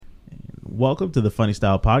Welcome to the Funny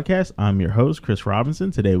Style Podcast. I'm your host, Chris Robinson.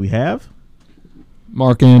 Today we have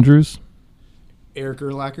Mark Andrews, Eric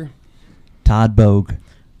Erlacher, Todd Bogue.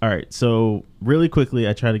 All right, so really quickly,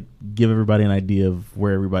 I try to give everybody an idea of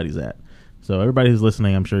where everybody's at. So everybody who's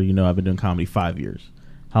listening, I'm sure you know I've been doing comedy 5 years.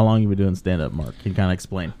 How long have you been doing stand-up, Mark? Can you kind of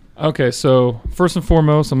explain? Okay, so first and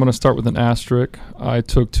foremost, I'm going to start with an asterisk. I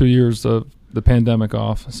took 2 years of the pandemic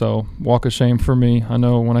off, so walk of shame for me. I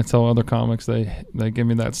know when I tell other comics, they give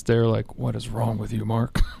me that stare like, what is wrong with you,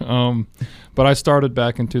 Mark? But I started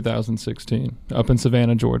back in 2016 up in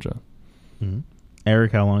Savannah, Georgia. Mm-hmm.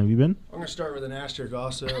 Eric, how long have you been? I'm going to start with an asterisk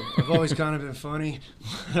also. I've always kind of been funny.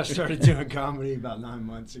 I started doing comedy about 9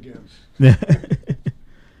 months ago.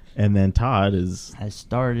 And then Todd is... I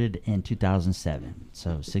started in 2007,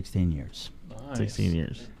 so 16 years. Nice. 16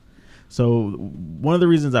 years. So one of the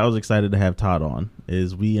reasons I was excited to have Todd on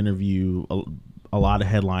is we interview a lot of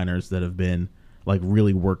headliners that have been like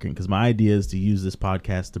really working, because my idea is to use this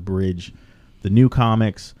podcast to bridge the new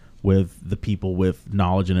comics with the people with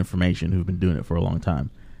knowledge and information who've been doing it for a long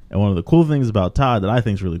time. And one of the cool things about Todd that I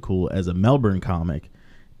think is really cool as a Melbourne comic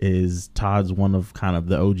is Todd's one of kind of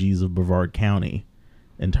the OGs of Brevard County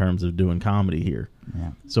in terms of doing comedy here.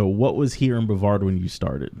 Yeah. So what was here in Brevard when you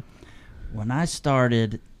started? When I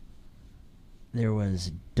started, there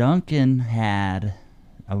was Duncan had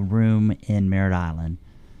a room in Merritt Island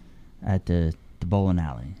at the bowling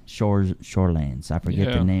alley, Shore Lanes. I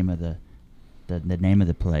forget the name of the name of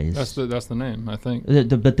the place. That's the name, I think.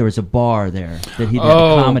 But there was a bar there that he did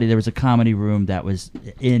comedy. There was a comedy room that was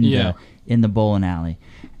in the bowling alley,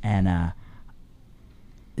 and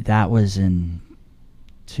that was in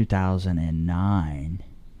 2009,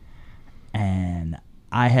 and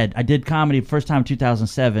I did comedy first time in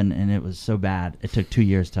 2007, and it was so bad it took 2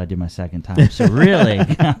 yeas till I did my second time. So really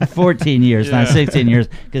 14 years, not 16 years,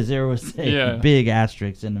 because there was a big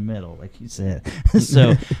asterisk in the middle, like you said.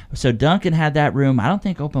 So Duncan had that room. I don't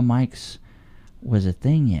think open mics was a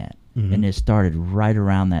thing yet, and it started right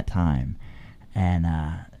around that time, and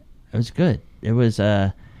it was good. It was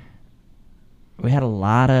we had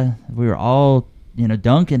we were all,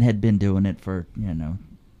 Duncan had been doing it for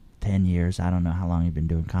 10 years. I don't know how long he'd been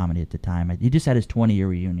doing comedy at the time. He just had his 20-year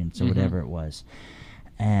reunion, so whatever it was.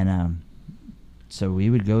 And so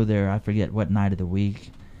we would go there. I forget what night of the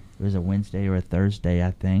week. It was a Wednesday or a Thursday,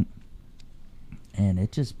 I think. And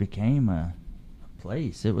it just became a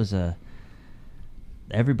place. It was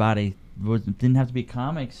everybody didn't have to be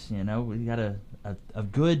comics. We got a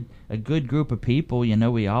good group of people.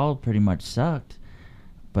 We all pretty much sucked.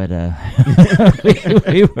 But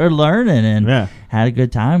we were learning and had a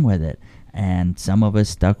good time with it. And some of us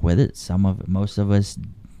stuck with it. Most of us,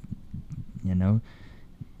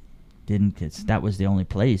 didn't. Cause that was the only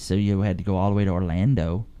place. So you had to go all the way to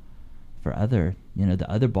Orlando for the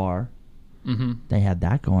other bar. Mm-hmm. They had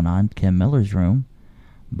that going on, Kim Miller's room.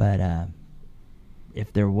 But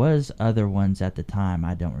if there was other ones at the time,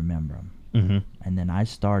 I don't remember them. Mm-hmm. And then I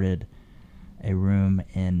started a room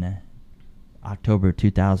in October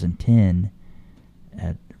 2010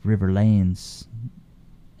 at River Lanes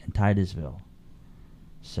in Titusville.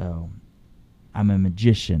 So I'm a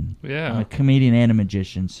magician. Yeah. I'm a comedian and a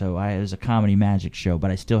magician. So it was a comedy magic show,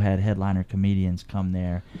 but I still had headliner comedians come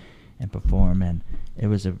there and perform, and it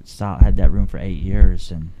was I had that room for 8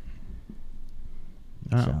 years. And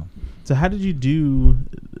so how did you do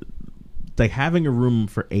like having a room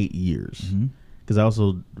for 8 years? Because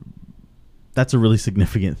that's a really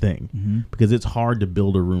significant thing, because it's hard to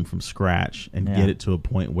build a room from scratch and get it to a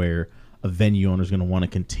point where a venue owner is going to want to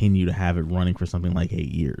continue to have it running for something like 8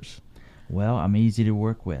 years. Well, I'm easy to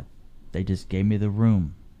work with. They just gave me the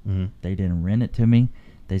room. They didn't rent it to me.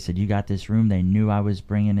 They said, you got this room. They knew I was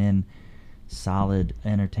bringing in solid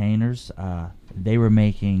entertainers. They were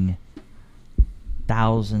making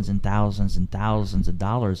thousands and thousands and thousands of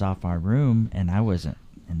dollars off our room, and I wasn't.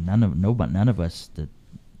 And none of us,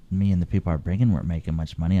 me and the people I were bringing, weren't making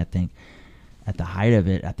much money. I think at the height of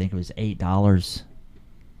it, it was $8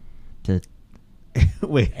 to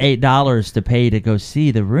 $8 to pay to go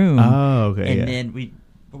see the room. Oh, okay. And then we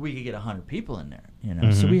could get 100 people in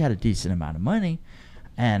there, So we had a decent amount of money,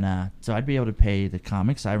 and so I'd be able to pay the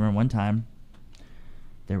comics. I remember one time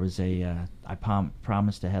there was I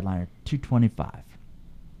promised a headliner $225,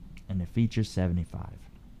 and the feature $75.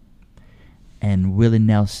 And Willie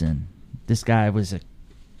Nelson, this guy was a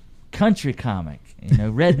country comic,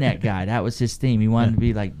 redneck guy. That was his theme. He wanted to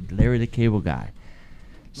be like Larry the Cable Guy.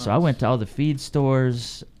 So I went to all the feed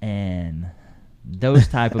stores and those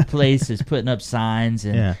type of places, putting up signs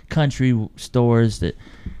and country stores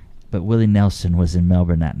but Willie Nelson was in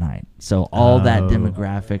Melbourne that night. So all that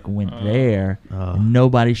demographic went there. And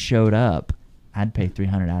nobody showed up. I'd pay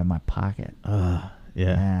 $300 out of my pocket.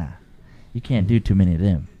 Yeah. You can't do too many of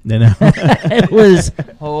them. No. It was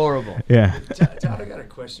horrible. Yeah. Todd, I got a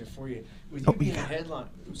question for you. With you being a headliner,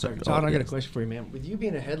 Todd, I got a question for you, man. With you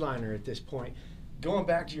being a headliner at this point, going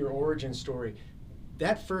back to your origin story,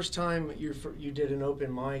 that first time you did an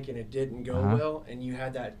open mic and it didn't go well, and you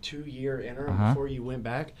had that 2-year interim before you went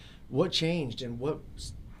back, what changed and what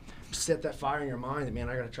set that fire in your mind that, man,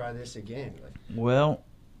 I got to try this again? Well,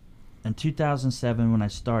 in 2007, when I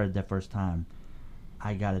started that first time,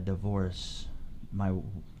 I got a divorce. My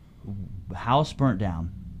house burnt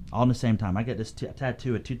down all in the same time. I got this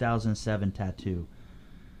tattoo, a 2007 tattoo.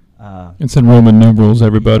 It's in Roman numerals,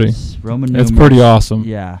 everybody. It's Roman numerals. It's pretty awesome.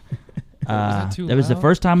 Yeah. That was the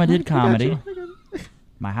first time I did comedy.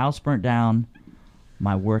 My house burnt down.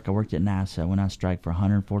 I worked at NASA. Went on strike for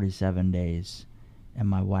 147 days. And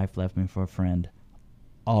my wife left me for a friend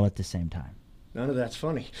all at the same time. None of that's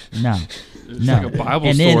funny. No. It's like a Bible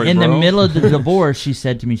and story, in bro. the middle of the divorce, she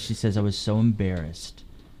said to me, she says, I was so embarrassed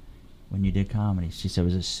when you did comedy. She said,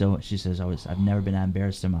 I've never been that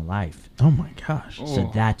embarrassed in my life. Oh my gosh. So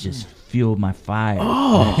that just fueled my fire.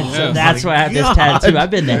 Oh, so that's why I have this tattoo.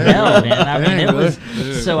 I've been to hell, man. I mean, it was.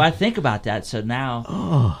 So I think about that. So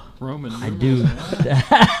now Roman I do.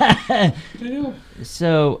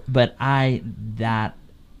 So, but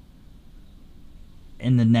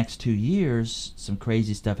in the next 2 years, some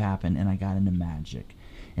crazy stuff happened, and I got into magic.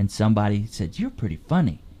 And somebody said, "You're pretty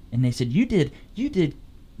funny." And they said, "You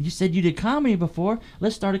said you did comedy before.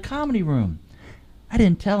 Let's start a comedy room." I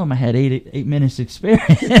didn't tell them I had eight minutes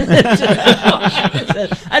experience.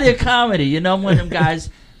 I did comedy. You know, I'm one of them guys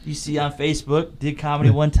you see on Facebook. Did comedy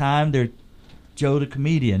one time. They're Joe the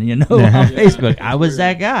comedian. You know, on Facebook. I was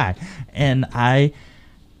that guy, and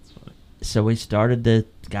so we started. The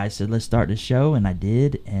guy said, "Let's start the show," and I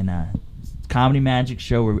did. And comedy magic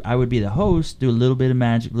show where I would be the host, do a little bit of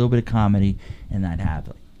magic, a little bit of comedy, and I'd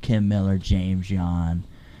have Kim Miller, James Yon,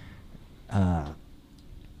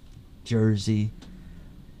 Jersey,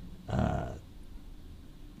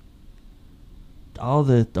 all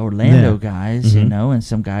the Orlando guys, you know, and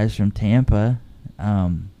some guys from Tampa,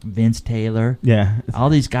 Vince Taylor. Yeah. All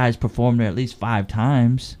these guys performed there at least 5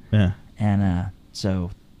 times. Yeah. And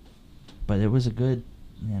but it was a good,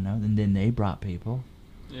 you know, and then they brought people.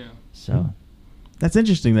 Yeah. So. That's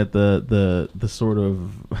interesting that the sort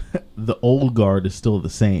of the old guard is still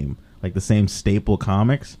the same, like the same staple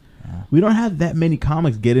comics. Yeah. We don't have that many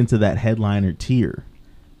comics get into that headliner tier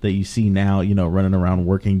that you see now, you know, running around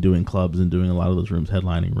working, doing clubs and doing a lot of those rooms,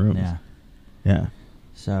 headlining rooms. Yeah. Yeah.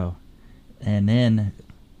 So, and then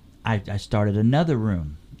I started another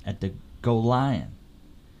room at the Go Lion.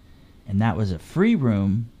 And that was a free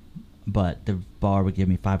room, but the bar would give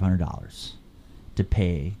me $500 to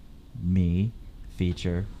pay me,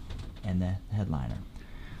 feature, and the headliner.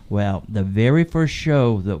 Well, the very first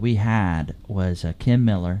show that we had was Kim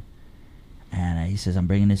Miller, and he says, "I'm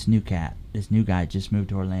bringing this new cat. This new guy just moved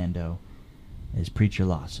to Orlando. Is Preacher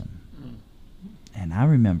Lawson." And I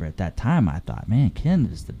remember at that time, I thought, man, Ken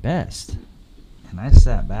is the best. And I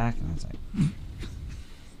sat back and I was like,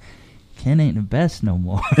 Ken ain't the best no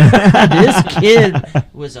more. This kid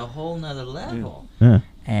was a whole nother level. Yeah.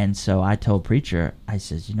 And so I told Preacher, I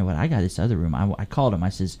says, you know what, I got this other room. I called him. I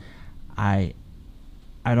says, I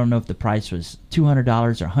don't know if the price was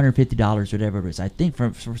 $200 or $150, whatever it was. I think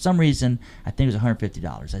for some reason, I think it was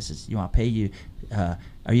 $150. I says, you want to pay you, are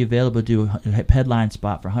you available to do a headline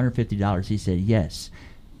spot for $150? He said, yes.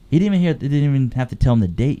 He didn't even have to tell him the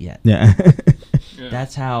date yet. Yeah.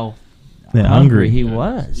 That's how hungry he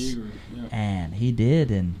was. Eager, yeah. And he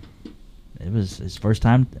did, and it was his first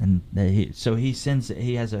time. And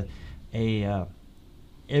he has a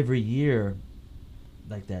every year,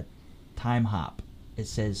 like that time hop. It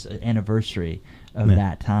says anniversary of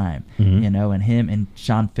that time, you know, and him and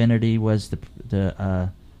Sean Finnerty was the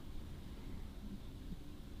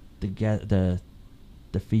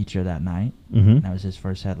feature that night. And that was his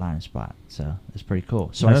first headline spot, so it's pretty cool.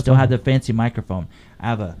 So I still have the fancy microphone. I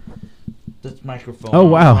have this microphone. Oh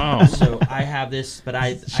wow! So I have this, but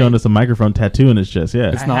showing us a microphone tattoo in his chest.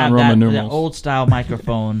 Yeah, it's not Roman numerals. The old style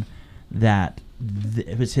microphone that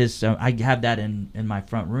it was his. So I have that in my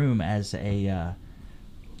front room as a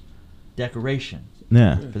decoration.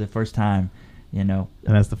 Yeah, for the first time, you know.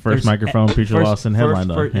 And that's the first microphone Preacher Lawson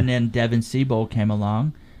headlined on. And then Devin Seabold came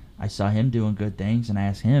along. I saw him doing good things, and I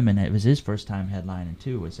asked him, and it was his first time headlining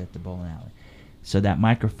too. Was at the bowling alley. So that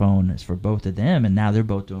microphone is for both of them, and now they're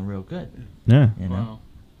both doing real good. Yeah, you know,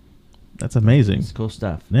 that's amazing. It's cool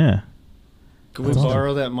stuff. Yeah, Can we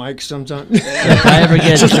borrow that mic sometime? If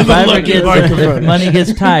money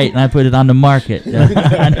gets tight and I put it on the market,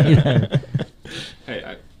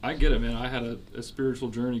 Hey, I get it, man. I had a spiritual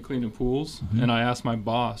journey cleaning pools, and I asked my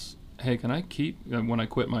boss, hey, can I keep, when I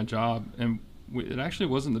quit my job, and it actually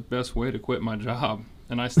wasn't the best way to quit my job,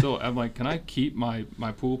 and I'm like, can I keep my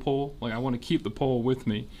pool pole? Like, I want to keep the pole with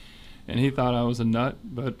me. And he thought I was a nut,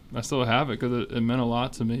 but I still have it because it meant a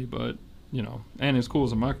lot to me, but, and it's cool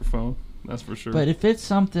as a microphone, that's for sure. But if it's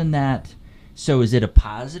something so is it a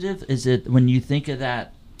positive? Is it, when you think of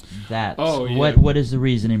that, oh, yeah. What is the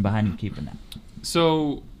reasoning behind you keeping that?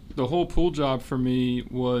 So the whole pool job for me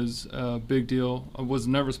was a big deal. I was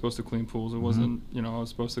never supposed to clean pools. It wasn't, I was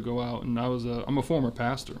supposed to go out, and I'm a former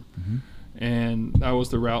pastor, and that was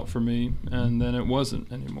the route for me. And then it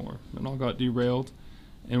wasn't anymore, and all got derailed.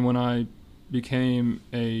 And when I became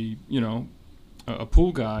a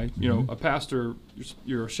pool guy, a pastor,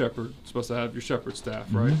 you're a shepherd, supposed to have your shepherd staff,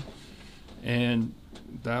 right? And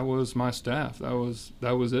that was my staff. That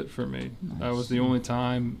was it for me. Nice. That was the only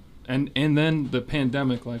time. And then the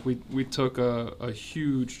pandemic, like we took a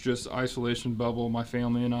huge just isolation bubble, my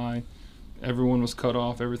family and I. Everyone was cut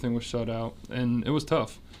off, everything was shut out, and it was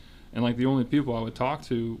tough. And like the only people I would talk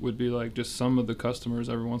to would be like just some of the customers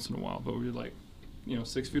every once in a while, but we were like,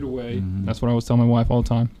 6 feet away. That's what I was telling my wife all the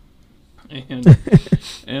time.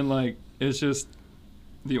 And like it's just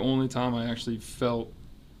the only time I actually felt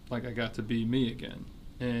like I got to be me again.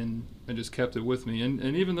 And I just kept it with me.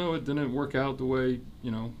 And even though it didn't work out the way,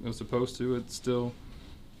 it was supposed to, it's still,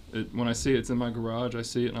 when I see it's in my garage, I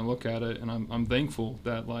see it and I look at it, and I'm thankful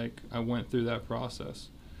that, like, I went through that process.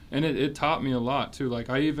 And it taught me a lot, too.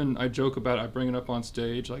 Like, I joke about it, I bring it up on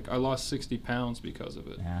stage. Like, I lost 60 pounds because of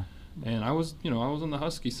it. Yeah. And I was on the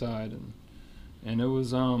husky side. And it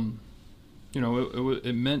was,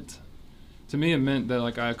 it meant, to me, it meant that,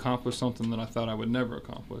 like, I accomplished something that I thought I would never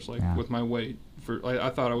accomplish, like, with my weight. I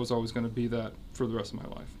thought I was always going to be that for the rest of my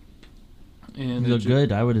life. And you look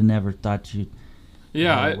good. I would have never thought you'd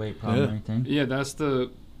have a weight problem or anything. Yeah,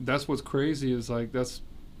 that's what's crazy is like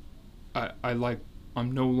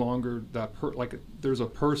I'm no longer that like there's a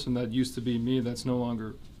person that used to be me that's no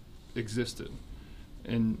longer existed,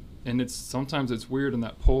 and it's sometimes it's weird, and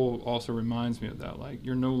that poll also reminds me of that. Like,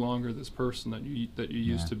 you're no longer this person that you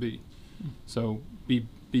used to be, so be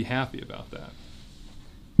happy about that.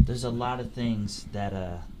 There's a lot of things that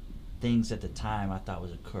things at the time I thought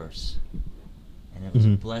was a curse, and it was a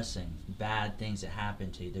blessing. Bad things that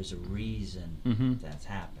happen to you, there's a reason that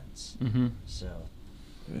happens. So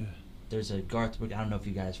there's a Garth Brooks, I don't know if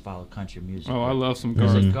you guys follow country music. Oh, I love some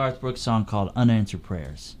Garth. There's a Garth Brooks song called Unanswered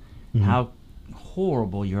Prayers. How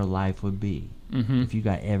horrible your life would be if you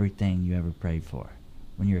got everything you ever prayed for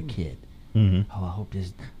when you're a kid. Oh,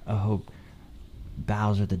 I hope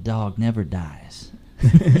Bowser the dog never dies.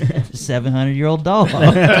 700-year-old dog.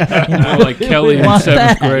 Like Kelly in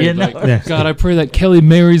 7th grade. Like, God, I pray that Kelly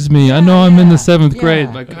marries me. I know I'm in the 7th grade.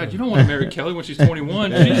 Like, God, you don't want to marry Kelly when she's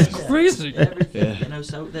 21. She's crazy.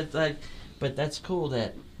 So that's like, but that's cool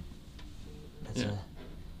that.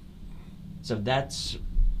 So that's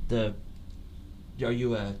the. Are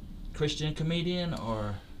you a Christian comedian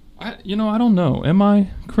or? I don't know. Am I,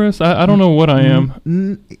 Chris? I don't know what I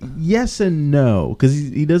am. Yes and no, because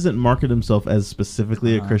he doesn't market himself as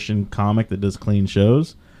specifically a Christian comic that does clean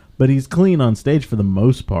shows, but he's clean on stage for the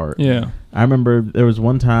most part. Yeah. I remember there was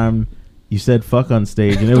one time you said "fuck" on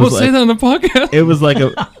stage, and it don't was say that on the podcast. It was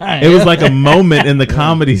like a moment in the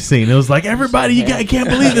comedy scene. It was like, everybody, I can't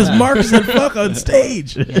believe this. Mark said "fuck" on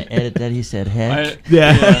stage. Edit that. He said "heck."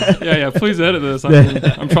 Yeah. Please edit this.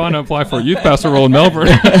 I'm trying to apply for a youth pastor role in Melbourne.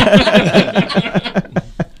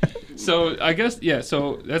 So I guess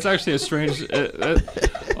So that's actually a strange.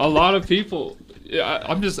 A lot of people.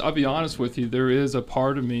 I'll be honest with you. There is a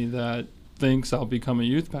part of me that thinks I'll become a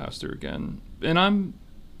youth pastor again, and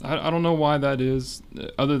I don't know why that is,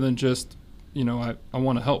 other than just, I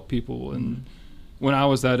want to help people. And when I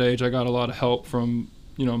was that age, I got a lot of help from,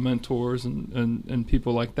 mentors and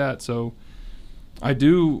people like that. So I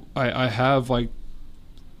have, like,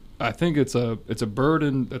 I think it's a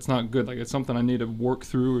burden that's not good. Like, it's something I need to work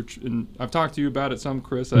through. And I've talked to you about it some,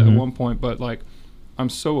 Chris, at one point. But, like, I'm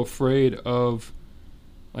so afraid of,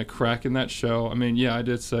 like, cracking that show. I mean, I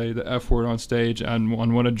did say the F word on stage on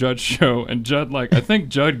one of Judd's show, and Judd, like, I think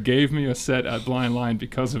Judd gave me a set at Blind Line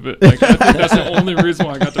because of it. Like, I think that's the only reason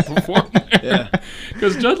why I got to perform there.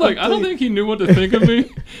 Because Judd, like, I don't think he knew what to think of me,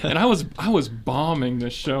 and I was bombing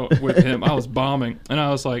this show with him. I was bombing, and I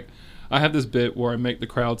was like, I have this bit where I make the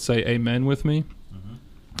crowd say amen with me,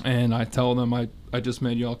 and I tell them I just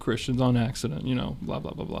made y'all Christians on accident, blah,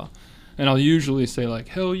 blah, blah, blah. And I'll usually say like,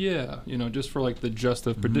 hell yeah, just for like the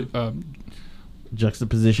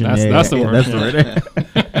juxtaposition. That's the word. That's the word.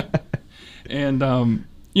 And,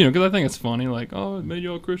 because I think it's funny, like, oh, it made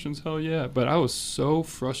you all Christians, hell yeah. But I was so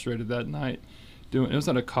frustrated that night. It was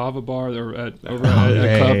at a kava bar or at a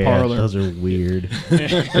club parlor. Those are weird.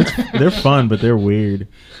 They're fun, but they're weird.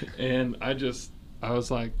 And I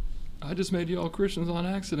was like, I just made you all Christians on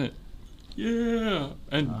accident. Yeah.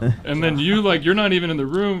 And then you're not even in the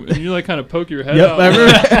room, and you like kind of poke your head out.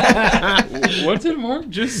 Like, what did Mark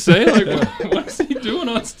just say? Like, what is he doing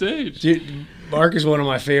on stage? Dude, Mark is one of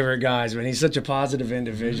my favorite guys, man. He's such a positive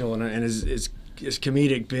individual, and his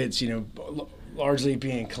comedic bits, largely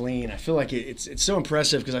being clean. I feel like it's so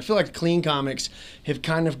impressive because I feel like clean comics have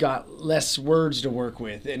kind of got less words to work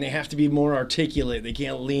with, and they have to be more articulate. They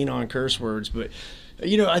can't lean on curse words. But,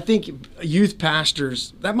 I think youth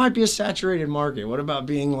pastors, that might be a saturated market. What about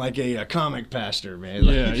being like a comic pastor, man?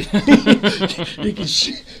 Like, you can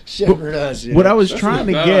shepherd us. What I was trying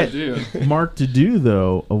to get Mark to do,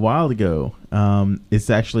 though, a while ago, is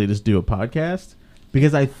actually just do a podcast.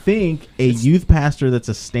 Because I think a youth pastor that's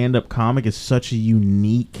a stand-up comic is such a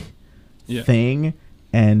unique thing,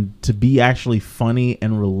 and to be actually funny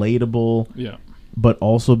and relatable, but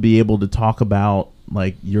also be able to talk about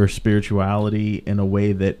like your spirituality in a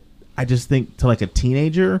way that I just think to like a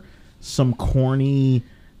teenager, some corny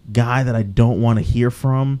guy that I don't want to hear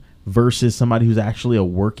from versus somebody who's actually a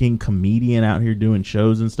working comedian out here doing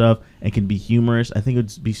shows and stuff and can be humorous, I think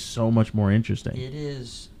it would be so much more interesting. It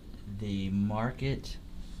is the market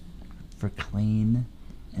for clean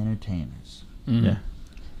entertainers. Mm-hmm. Yeah.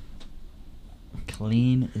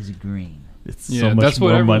 Clean is green. It's so much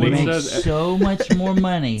more money. Makes so much more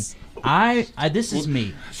money. This is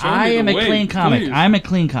me. I am a clean comic. Please. I'm a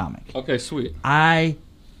clean comic. Okay, sweet. I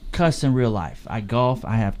cuss in real life. I golf.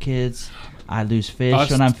 I have kids. I lose fish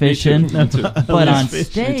when I'm fishing. But on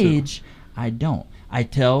stage, I don't. I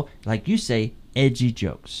tell, like you say, edgy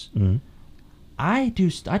jokes. Mm-hmm. I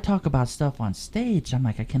talk about stuff on stage. I'm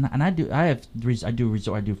like, I cannot, and I do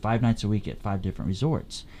 5 nights a week at 5 different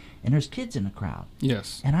resorts, and there's kids in the crowd.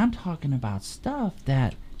 Yes. And I'm talking about stuff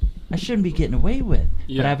that I shouldn't be getting away with.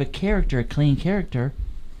 Yeah. But I have a clean character.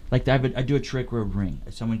 Like I do a trick with a ring.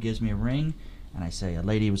 If someone gives me a ring, and I say, a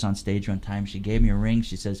lady was on stage one time, she gave me a ring.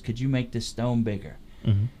 She says, could you make this stone bigger?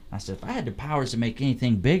 Mm-hmm. I said, if I had the powers to make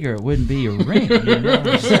anything bigger, it wouldn't be a ring. You know what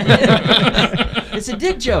I'm saying? It's a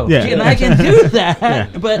dick joke. Yeah. And I can do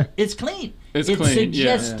that, but it's clean. It's clean.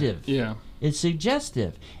 Suggestive. Yeah. It's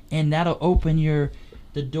suggestive. And that'll open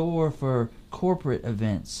the door for corporate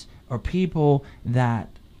events or people that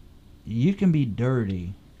you can be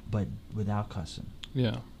dirty, but without cussing.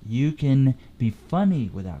 Yeah. You can be funny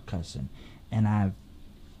without cussing. And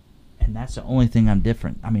that's the only thing I'm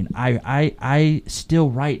different. I mean, I still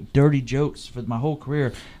write dirty jokes for my whole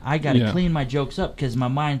career. I got to clean my jokes up because my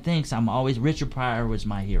mind thinks I'm always... Richard Pryor was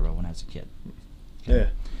my hero when I was a kid. Yeah.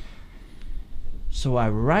 So I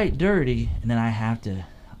write dirty, and then I have to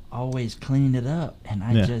always clean it up. And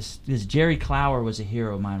because Jerry Clower was a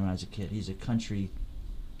hero of mine when I was a kid. He's a country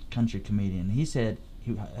comedian. He said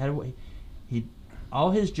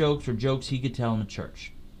all his jokes were jokes he could tell in the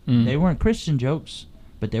church. Mm. They weren't Christian jokes,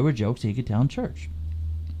 but they were jokes he could tell in church.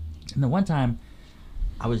 And the one time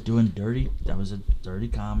I was a dirty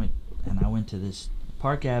comic, and I went to this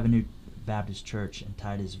Park Avenue Baptist Church in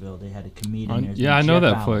Titusville. They had a comedian there. I know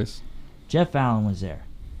that place. Jeff Allen was there.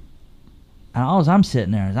 And all I'm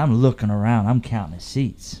sitting there is I'm looking around. I'm counting the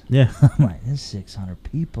seats. Yeah. I'm like, there's 600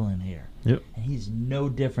 people in here. Yep. And he's no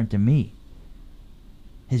different than me.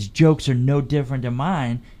 His jokes are no different than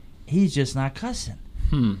mine. He's just not cussing.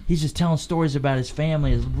 He's just telling stories about his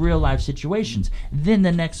family, his real life situations. Then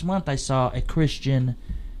the next month I saw a Christian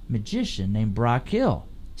magician named Brock Hill.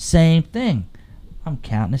 Same thing. I'm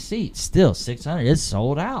counting the seats. Still 600. It's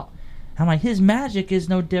sold out. I'm like, his magic is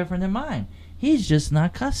no different than mine. He's just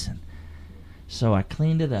not cussing. So I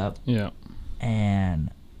cleaned it up. Yeah.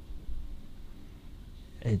 And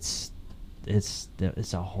it's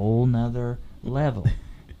a whole nother level.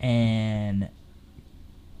 And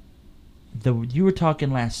you were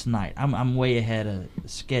talking last night. I'm way ahead of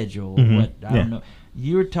schedule. Mm-hmm. I don't know.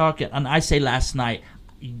 You were talking, and I say last night.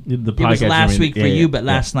 The it was last week for you, but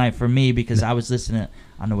yeah. last night for me because I was listening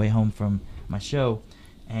on the way home from my show,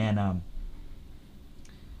 and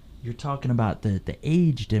you're talking about the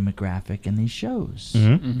age demographic in these shows,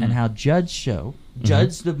 Mm-hmm. and how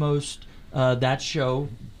Judd's the most that show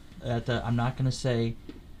at the, I'm not going to say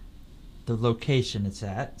the location it's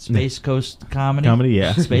at, Space Coast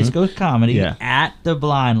Comedy. Space Coast Comedy at the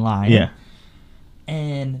Blind Line. Yeah.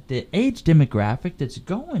 And the age demographic that's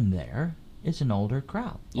going there it's an older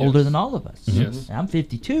crowd, Yes. older than all of us. Yes. I'm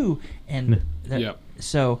 52, and Yep.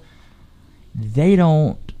 so they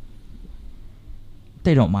don't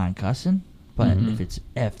mind cussing, but Mhm. if it's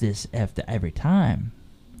F this, F that every time,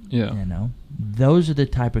 Yeah. you know, those are the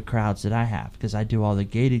type of crowds that I have, because I do all the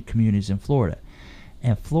gated communities in Florida.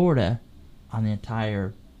 And Florida, on the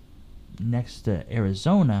entire, next to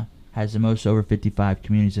Arizona, has the most over 55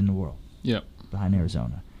 communities in the world. Yep. Behind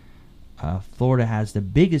Arizona. Florida has the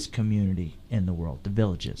biggest community in the world, the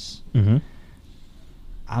villages. Mm-hmm.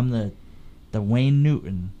 I'm the Wayne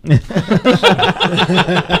Newton of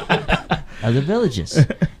the villages.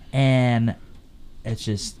 And it's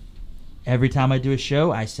just, every time I do a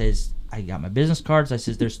show, I got my business cards, I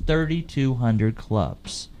says there's 3,200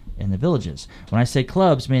 clubs in the villages. When I say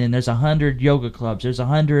clubs, meaning there's 100 yoga clubs, there's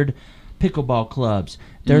 100 pickleball clubs,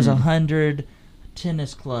 there's 100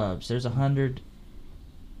 tennis clubs, there's 100,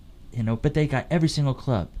 but they got every single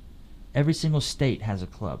club. Every single state has a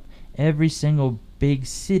club. Every single big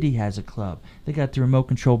city has a club. They got the remote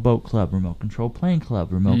control boat club, remote control plane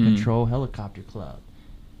club, remote control helicopter club.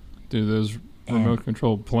 Dude, those remote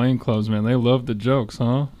control plane clubs, man, they love the jokes,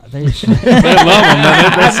 huh? They They love them.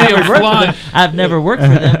 Man. They see them fly. I've never worked for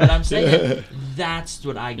them, but I'm saying that's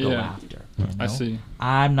what I go after. I see.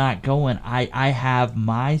 I'm not going. I have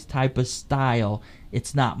my type of style.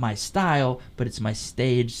 It's not my style, but it's my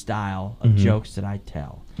stage style of jokes that I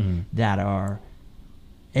tell that are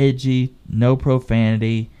edgy, no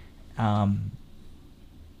profanity. And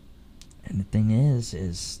the thing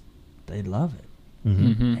is they love it.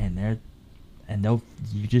 Mm-hmm. And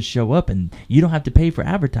you just show up and you don't have to pay for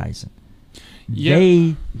advertising. Yeah.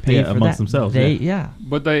 They pay for amongst that. themselves.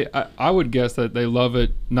 But I would guess that they love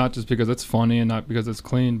it not just because it's funny and not because it's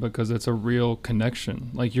clean, because it's a real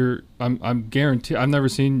connection. Like I'm guarantee. I've never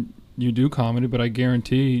seen you do comedy, but I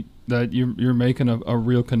guarantee that you're making a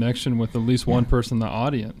real connection with at least one person in the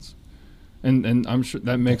audience, and I'm sure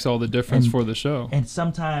that makes all the difference for the show. And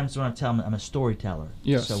sometimes when I tell them I'm a storyteller,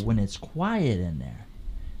 Yes. So when it's quiet in there,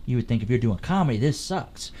 you would think if you're doing comedy, this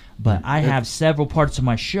sucks. But I have several parts of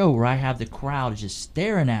my show where I have the crowd just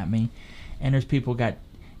staring at me, and there's people got,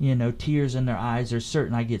 tears in their eyes. There's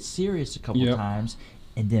certain I get serious a couple times,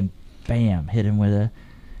 and then bam, hit them with a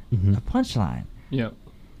punchline. Yep.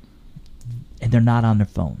 And they're not on their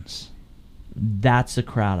phones. That's the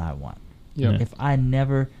crowd I want. Yep. If I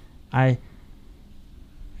never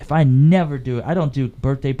do it, I don't do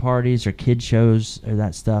birthday parties or kid shows or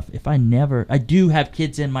that stuff. I do have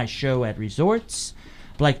kids in my show at resorts.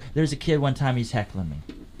 Like, there's a kid one time, he's heckling me.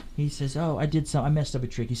 He says, "Oh, I messed up a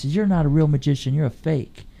trick." He says, "You're not a real magician, you're a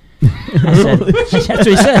fake." I said, that's what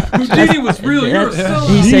he said. Houdini was real.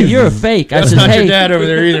 He said, "You're a fake." I That's said, not "Hey." your dad over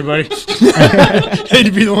there either, buddy. Hate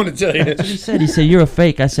to be the one to tell you That's that. what he said. He said, "You're a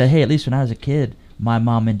fake." I said, "Hey, at least when I was a kid, my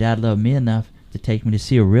mom and dad loved me enough to take me to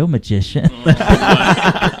see a real magician."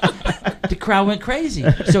 The crowd went crazy.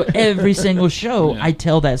 So every single show, I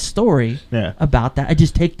tell that story about that. I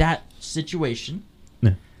just take that situation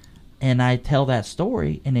and I tell that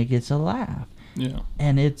story, and it gets a laugh. Yeah.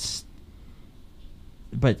 And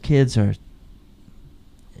but kids are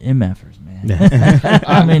MFers, man.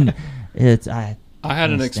 I mean, I had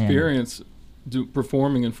an understand. experience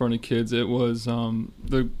performing in front of kids. It was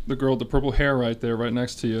the girl with the purple hair right there, right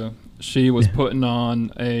next to you. She was putting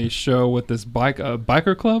on a show with this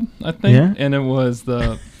biker club, I think, and it was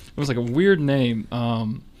like a weird name.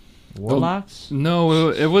 Warlocks? No,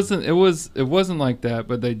 it wasn't. It wasn't like that,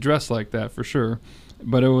 but they dressed like that for sure.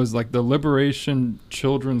 But it was like the Liberation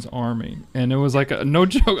Children's Army, and it was like no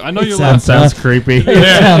joke. I know you're laughing. Sounds creepy.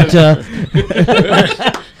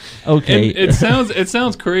 Okay. It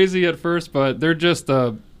sounds crazy at first, but they're just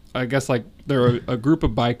I guess like they're a group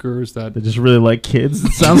of bikers that They just really like kids.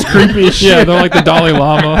 It sounds creepy as shit. yeah, they're like the Dalai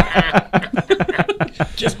Lama.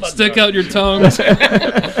 Just stick out your tongues.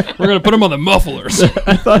 We're gonna put them on the mufflers.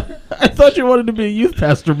 I thought you wanted to be a youth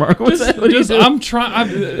pastor, Mark. I'm trying.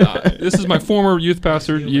 This is my former youth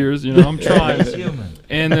pastor years. I'm trying.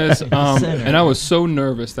 And this, and I was so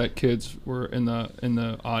nervous that kids were in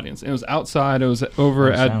the audience. It was outside. It was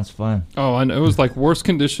over at. Sounds fun. Oh, and it was like worst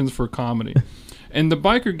conditions for comedy. And the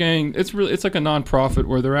biker gang, it's like a nonprofit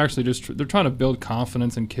where they're actually they're trying to build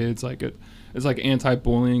confidence in kids. Like it's like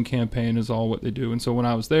anti-bullying campaign is all what they do. And so when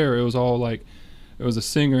I was there, it was all like, it was a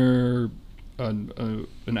singer, an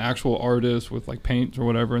actual artist with like paint or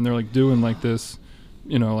whatever, and they're like doing like this,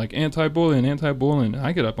 like anti-bullying. And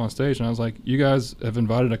I get up on stage and I was like, you guys have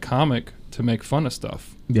invited a comic to make fun of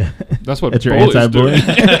stuff. Yeah, that's what that's your bullies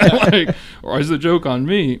anti-bullying. do. Or is the joke on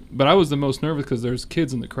me? But I was the most nervous because there's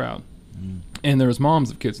kids in the crowd. And there was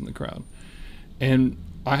moms of kids in the crowd, and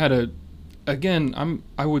I had again,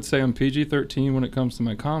 I would say I'm PG-13 when it comes to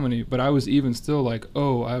my comedy, but I was even still like,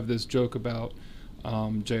 oh, I have this joke about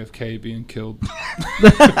JFK being killed.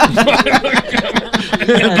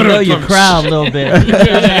 I know your crowd a little bit.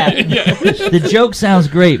 The joke sounds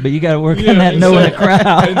great, but you got to work on that knowing the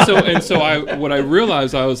crowd. and so what I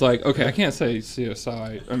realized, I was like, okay, I can't say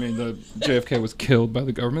CSI. I mean, the JFK was killed by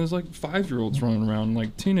the government. There's like 5-year-olds running around,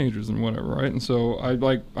 like teenagers and whatever, right? And so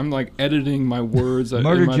I'm like editing my words.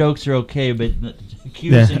 Murder jokes are okay, but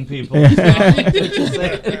accusing people.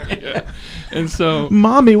 Yeah. And so,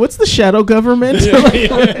 Mommy, what's the shadow government?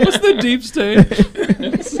 What's the deep state?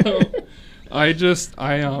 And so I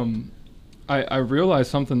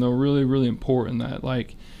realized something though really, really important, that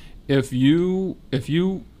like if you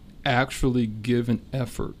actually give an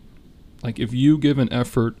effort, like if you give an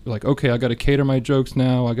effort, like, okay, I got to cater my jokes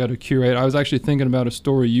now, I got to curate. I was actually thinking about a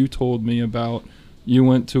story you told me about. You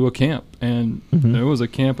went to a camp, and there was a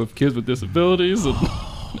camp of kids with disabilities,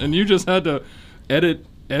 and you just had to edit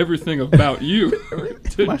everything about you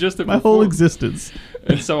my whole existence.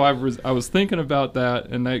 And so I was thinking about that,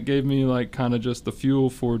 and that gave me like kind of just the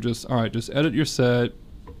fuel for just, all right, just edit your set,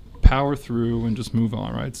 power through, and just move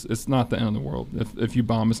on, right? It's not the end of the world. If you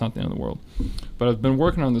bomb, it's not the end of the world. But I've been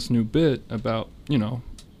working on this new bit about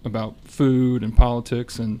food and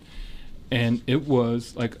politics, and it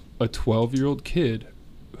was like a 12-year-old kid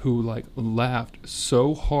who like laughed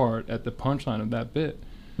so hard at the punchline of that bit.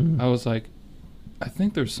 I was like, I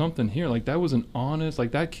think there's something here. Like that was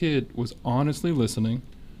that kid was honestly listening.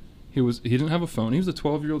 He didn't have a phone. He was a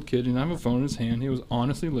 12-year-old kid. He didn't have a phone in his hand. He was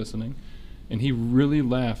honestly listening, and he really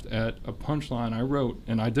laughed at a punchline I wrote.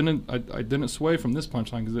 And I didn't sway from this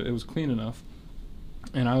punchline because it was clean enough.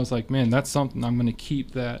 And I was like, man, that's something. I'm gonna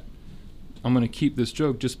keep that. I'm gonna keep this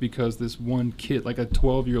joke just because this one kid, like a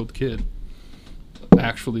 12-year-old kid,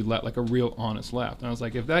 actually laughed, like a real honest laugh. And I was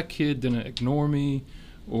like, if that kid didn't ignore me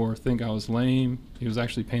or think I was lame, he was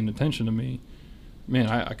actually paying attention to me, man,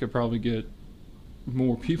 I could probably get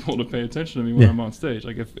more people to pay attention to me when I'm on stage.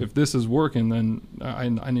 Like if this is working, then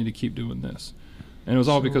I need to keep doing this. And it was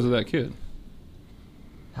all because of that kid.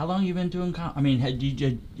 How long you been doing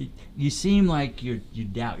you seem like you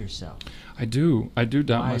doubt yourself. I do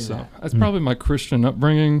doubt myself. That's probably my Christian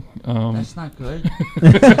upbringing. That's not good.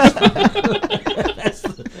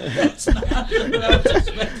 That's not what I was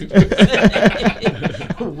expecting to say.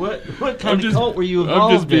 What kind of cult were you involved in?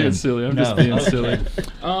 I'm just being silly. Silly.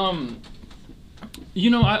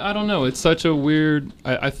 I don't know. It's such a weird.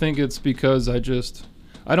 I think it's because I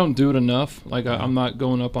don't do it enough. Like I'm not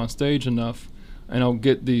going up on stage enough, and I'll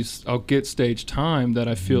get stage time that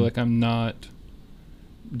I feel like I'm not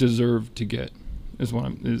deserved to get.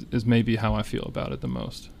 Is maybe how I feel about it the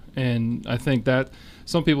most. And I think that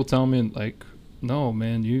some people tell me like, no,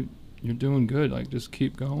 man, you're doing good. Like just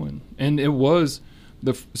keep going. And it was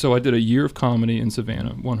so I did a year of comedy in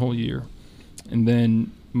Savannah, one whole year, and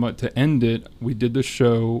then to end it, we did the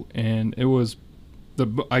show, and it was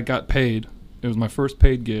I got paid. It was my first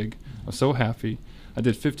paid gig. I was so happy. I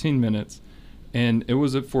did 15 minutes, and it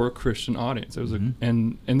was for a Christian audience. It was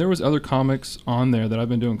and there was other comics on there that I've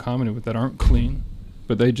been doing comedy with that aren't clean,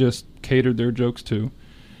 but they just catered their jokes to.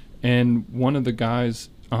 And one of the guys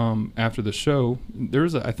after the show,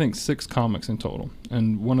 there's I think 6 comics in total,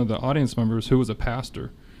 and one of the audience members who was a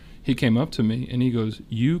pastor, he came up to me and he goes,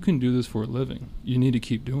 "You can do this for a living. You need to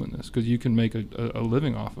keep doing this because you can make a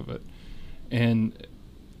living off of it." And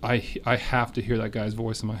I have to hear that guy's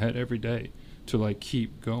voice in my head every day to like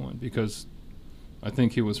keep going, because I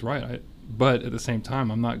think he was right. But at the same time,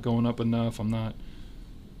 I'm not going up enough. I'm not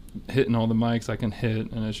hitting all the mics I can hit,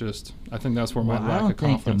 and it's just I think that's where my lack of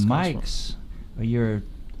confidence comes from. I don't think the mics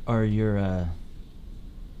are your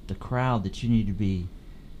the crowd that you need to be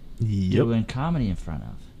doing comedy in front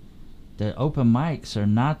of. The open mics are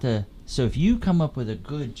not the. So if you come up with a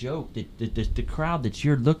good joke, the crowd that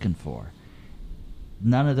you're looking for,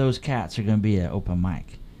 none of those cats are going to be at open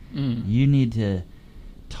mic. You need to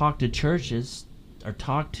talk to churches or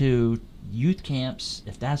talk to youth camps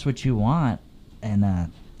if that's what you want. And I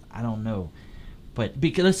don't know, but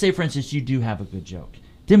because let's say for instance you do have a good joke,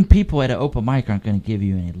 then people at an open mic aren't going to give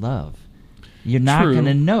you any love. You're not going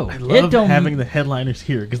to know. I love having the headliners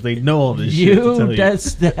here because they know all this shit.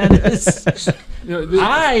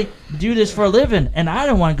 I do this for a living, and I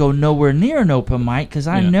don't want to go nowhere near an open mic because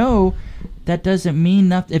I know that doesn't mean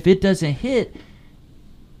nothing. If it doesn't hit,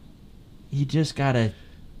 you just got to.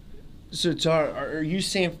 So, Todd, are you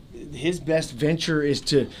saying his best venture is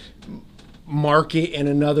to market in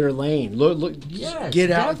another lane? Look, yes,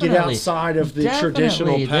 get outside of the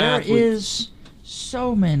traditional path. There is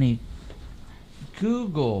so many.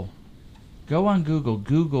 Go on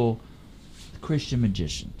Google Christian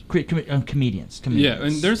magicians, comedians. Yeah,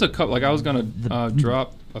 and there's a couple. Like I was gonna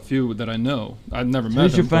drop a few that I know. I've never met.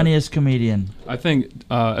 Who's your funniest comedian? I think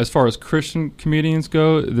as far as Christian comedians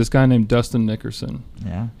go, this guy named Dustin Nickerson.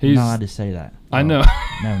 Yeah, he's not allowed to say that. I know.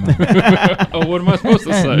 Never mind. Oh, what am I supposed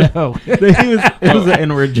to say? No, it was an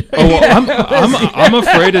N-word joke. Oh, well, I'm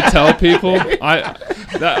afraid to tell people.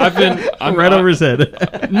 I'm right over his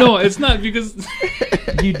head. No, it's not because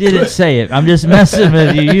you didn't say it. I'm just messing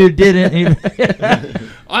with you. You didn't even.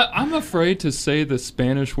 I'm afraid to say the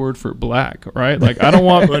Spanish word for black. Right? Like I don't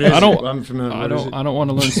want. I don't. I'm familiar. I don't want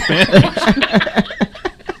to learn Spanish.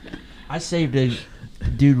 I saved a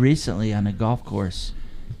dude recently on a golf course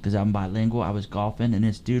because I'm bilingual. I was golfing, and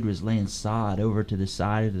this dude was laying sod over to the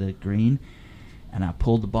side of the green, and I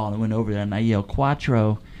pulled the ball and went over there, and I yelled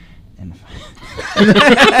 "Quattro," and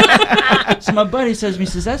so my buddy says to me,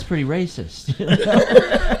 he says, "That's pretty racist."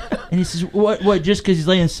 And he says, "What? Just because he's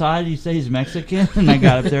laying sod, you say he's Mexican?" And I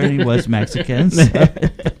got up there, and he was Mexican. So.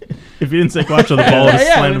 If you didn't say "Quattro," the ball would have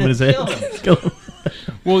slammed him in his head. Kill him.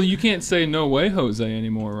 Well, you can't say "No way, Jose"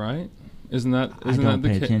 anymore, right? Isn't that I don't the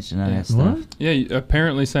pay case? attention to that stuff. Yeah,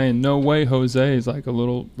 apparently saying "No way, Jose" is like a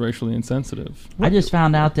little racially insensitive. I just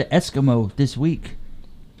found out that Eskimo this week.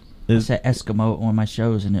 I said Eskimo on my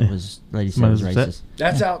shows, and it was lady said it was racist.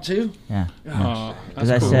 That's out too. Yeah, Because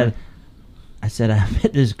I said I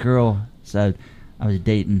met this girl. So I was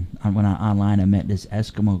dating online. I met this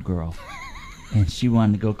Eskimo girl, and she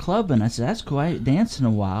wanted to go clubbing. I said, "That's cool. I ain't danced in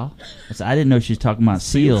a while." I said, "I didn't know she was talking about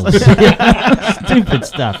seals." Stupid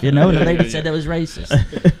stuff, you know. And the lady said that was racist.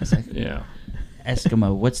 I was like, yeah.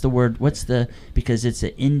 Eskimo. What's the word? Because it's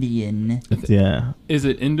an Indian. Yeah. Is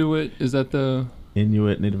it Inuit? Is that the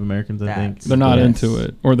Inuit Native Americans? I think they're not into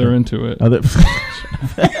it, or they're into it.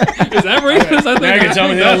 Is that racist? I think I can tell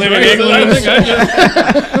me that living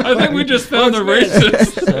I think we just found the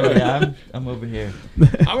racist. So yeah, I'm over here.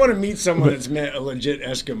 I want to meet someone that's met a legit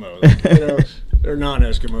Eskimo, like, or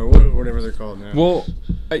non-Eskimo, whatever they're called now. Well,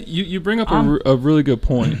 you bring up a really good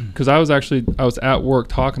point, because I was at work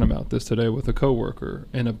talking about this today with a coworker,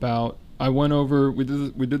 and I went over. We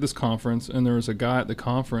did this conference, and there was a guy at the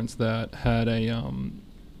conference that had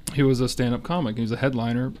he was a stand-up comic. He was a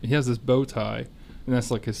headliner. He has this bow tie, and that's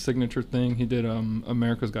like his signature thing. He did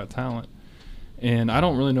America's Got Talent, and I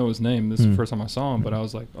don't really know his name. This is the first time I saw him, but I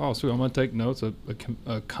was like, oh, sweet, I'm gonna take notes.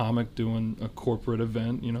 A comic doing a corporate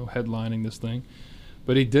event, headlining this thing,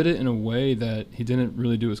 but he did it in a way that he didn't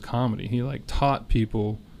really do his comedy. He taught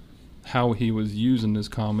people how he was using this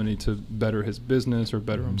comedy to better his business or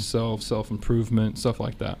better himself, self-improvement, stuff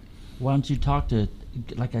like that. Why don't you talk to,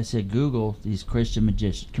 like I said, Google these Christian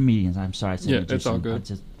comedians. I'm sorry, I said magician. It's all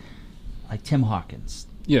good. Like Tim Hawkins.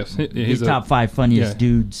 Yes, he's top 5 funniest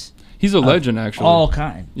dudes. He's a legend, actually. All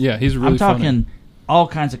kind. Yeah, he's really funny. I'm talking all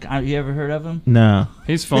kinds of. You ever heard of him? No.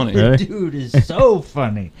 He's funny. Really? Dude is so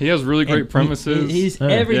funny. He has really great premises. He's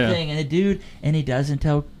everything, and he doesn't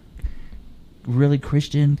tell really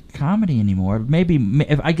Christian comedy anymore. Maybe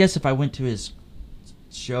if I went to his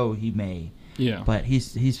show, he may. Yeah. But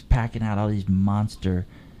he's packing out all these monster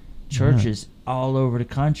churches all over the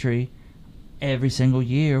country every single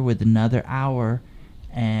year with another hour,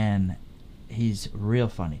 and he's real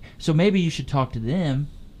funny. So maybe you should talk to them.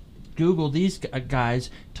 Google these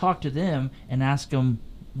guys, talk to them, and ask them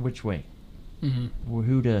which way,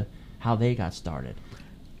 how they got started.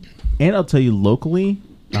 And I'll tell you, locally,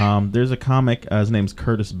 there's a comic. His name's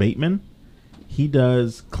Curtis Bateman. He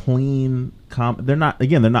does clean they're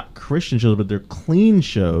not Christian shows, but they're clean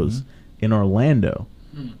shows in Orlando,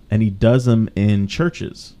 and he does them in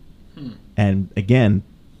churches, and again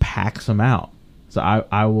packs them out. So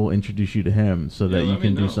I will introduce you to him so that you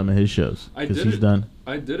can do some of his shows, because he's done.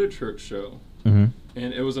 I did a church show, and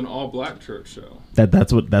it was an all-black church show.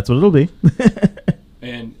 That's what it'll be.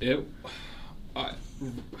 And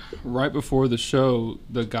right before the show,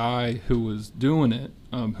 the guy who was doing it,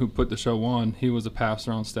 who put the show on, he was a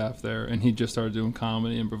pastor on staff there, and he just started doing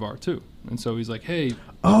comedy in Brevard too. And so he's like, "Hey."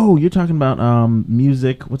 Oh, you're talking about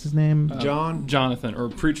music. What's his name? Jonathan, or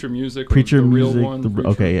Preacher Music. Preacher the Music. Real one.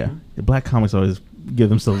 Okay, yeah. The black comics always give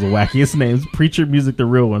themselves the wackiest names. Preacher Music, the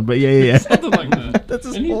real one. But yeah. Something like that. That's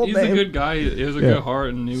his whole he's name. a good guy. He has a good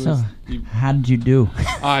heart, and he was. How did you do?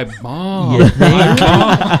 I bombed.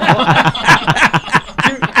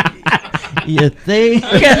 You think?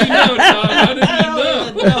 How did you know, Todd? How did you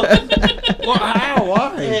know? Well, how?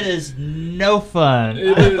 Why? It is no fun.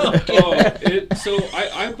 It is. So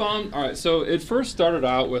I bombed. All right. So it first started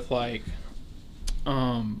out with we're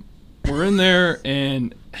in there,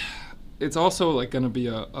 and it's also going to be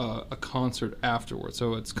a concert afterwards.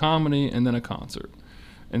 So it's comedy and then a concert,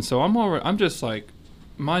 and so I'm just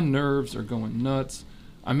my nerves are going nuts.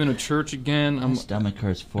 I'm in a church again. My stomach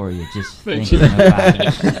hurts for you just Thank thinking about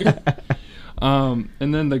it.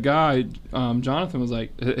 And then the guy, Jonathan, was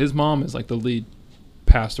like, his mom is like the lead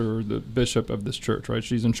pastor or the bishop of this church, right?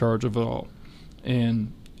 She's in charge of it all.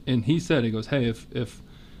 And he said, he goes, hey,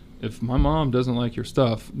 if my mom doesn't like your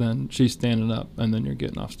stuff, then she's standing up, and then you're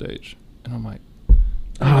getting off stage. And I'm like,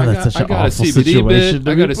 that's such an awful situation.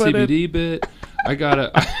 I got a CBD bit. I got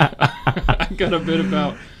a bit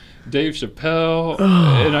about Dave Chappelle,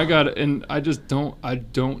 and I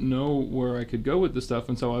don't know where I could go with this stuff,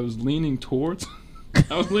 and so I was leaning towards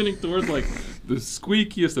like the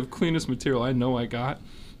squeakiest of cleanest material I know I got,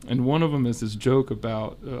 and one of them is this joke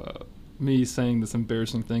about me saying this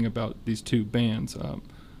embarrassing thing about these two bands,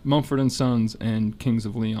 Mumford & Sons and Kings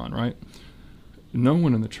of Leon, right? No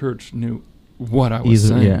one in the church knew what I was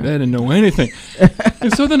saying. Yeah. They didn't know anything.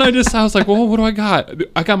 And so then I was like, well, what do I got?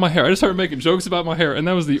 I got my hair. I just started making jokes about my hair, and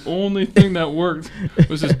that was the only thing that worked,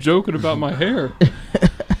 was just joking about my hair.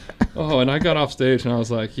 Oh, and I got off stage, and I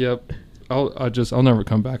was like, yep, I'll never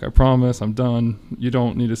come back. I promise. I'm done. You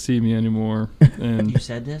don't need to see me anymore. And you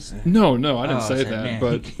said this? No, I didn't say that. Man.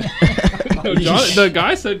 But the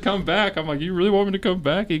guy said, come back. I'm like, you really want me to come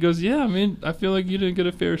back? He goes, yeah, I mean, I feel like you didn't get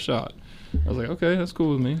a fair shot. I was like, okay, that's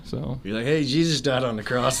cool with me. So you're like, hey, Jesus died on the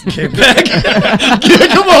cross and came back.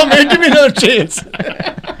 Come on, man, give me another chance.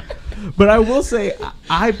 But I will say,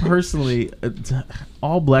 I personally,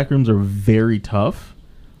 all black rooms are very tough,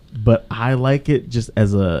 but I like it just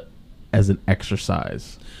as an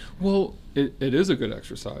exercise. Well, it is a good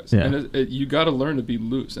exercise, yeah. And you got to learn to be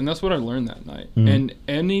loose, and that's what I learned that night. Mm-hmm. And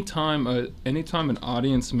anytime an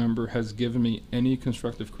audience member has given me any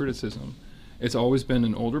constructive criticism, it's always been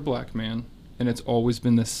an older black man, and it's always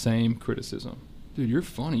been the same criticism. Dude, you're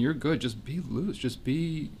funny, you're good, just be loose, just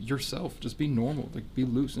be yourself, just be normal, like be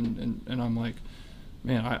loose. And I'm like,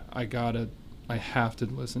 man, I have to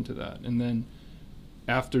listen to that. And then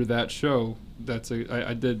after that show,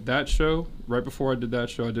 I did that show. Right before I did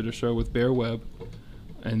that show, I did a show with Bear Webb,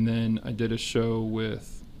 and then I did a show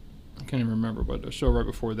with, I can't even remember, but a show right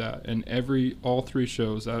before that. And all three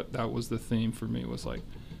shows, that was the theme for me, was like,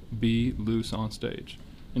 be loose on stage.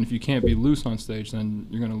 And if you can't be loose on stage, then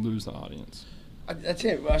you're going to lose the audience. That's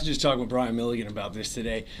it. I was just talking with Brian Milligan about this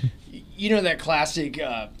today. You know that classic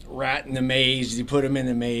rat in the maze, you put him in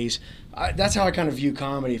the maze. That's how I kind of view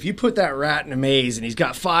comedy. If you put that rat in a maze and he's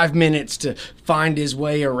got 5 minutes to find his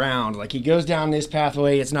way around, like he goes down this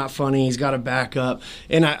pathway, it's not funny, he's got to back up.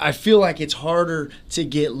 And I feel like it's harder to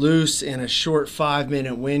get loose in a short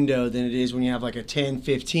 5-minute window than it is when you have like a 10,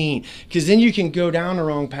 15. Because then you can go down the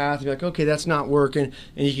wrong path and be like, okay, that's not working.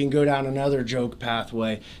 And you can go down another joke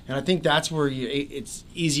pathway. And I think that's where it's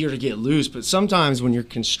easier to get loose. But sometimes when you're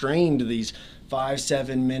constrained to these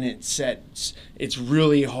 5-7 minute sets, it's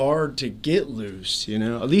really hard to get loose, you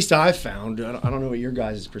know. At least I've found. I don't know what your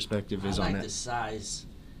guys' perspective is on that. The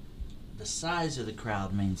size of the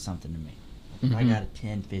crowd means something to me. Mm-hmm. If I got a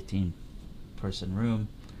 10, 15 person room,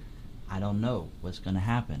 I don't know what's going to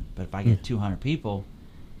happen. But if I get 200 people,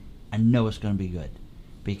 I know it's going to be good.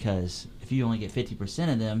 Because if you only get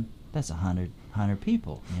 50% of them, that's 100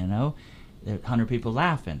 people, you know. There are 100 people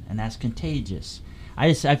laughing, and that's contagious.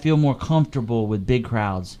 I feel more comfortable with big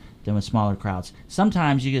crowds than with smaller crowds.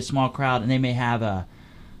 Sometimes you get a small crowd and they may have a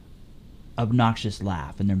obnoxious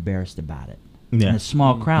laugh and they're embarrassed about it. Yeah. In a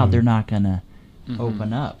small crowd, they're not going to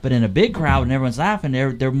open up. But in a big crowd, when everyone's laughing,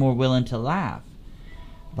 they're more willing to laugh.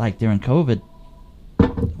 Like during COVID,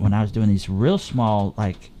 when I was doing these real small,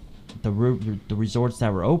 like the resorts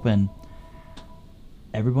that were open,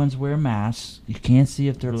 everyone's wearing masks. You can't see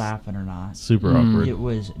if they're laughing or not. Super awkward. It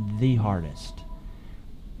was the hardest.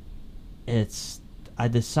 It's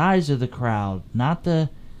the size of the crowd, not the.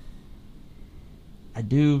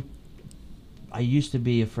 I used to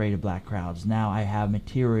be afraid of black crowds. Now I have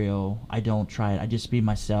material. I don't try it. I just be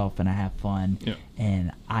myself and I have fun,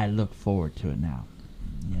 and I look forward to it now.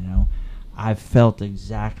 You know, I've felt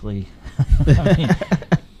exactly. I mean,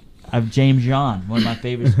 I've James John, one of my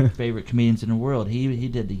favorite comedians in the world. He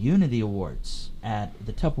did the Unity Awards at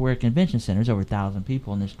the Tupperware Convention Center. There's over 1,000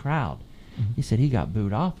 people in this crowd. He said he got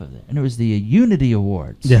booed off of it, and it was the Unity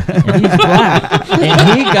Awards. Yeah. And he's black,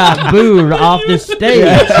 and he got booed off the stage.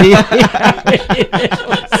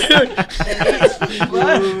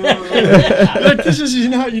 This is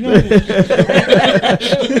not united.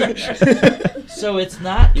 So it's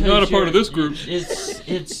not. You're not a part of this group.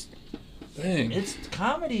 It's. Dang. It's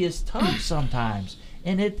comedy is tough sometimes,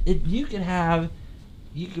 and you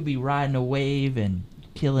could be riding a wave and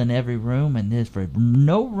killing every room, and this for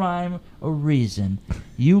no rhyme or reason,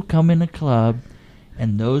 you come in a club,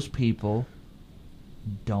 and those people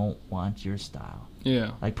don't want your style.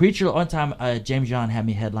 Yeah. Like Preacher, one time, James John had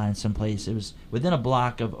me headline someplace. It was within a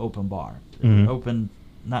block of Open Bar. Not Open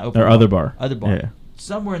or Bar. Other Bar. Other Bar. Yeah.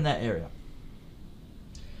 Somewhere in that area.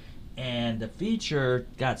 And the feature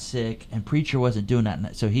got sick, and Preacher wasn't doing that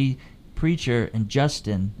night. So Preacher and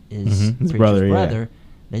Justin is his Preacher's brother. brother.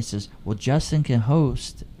 They says, well, Justin can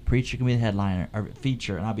host, Preacher can be the headliner, or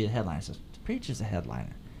feature, and I'll be the headliner. I says, Preacher's the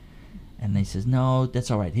headliner. And they says, no, that's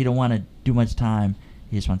all right. He don't want to do much time.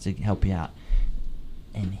 He just wants to help you out.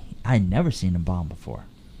 And I'd never seen him bomb before.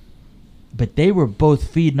 But they were both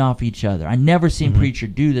feeding off each other. I never seen Preacher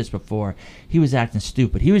do this before. He was acting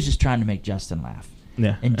stupid. He was just trying to make Justin laugh.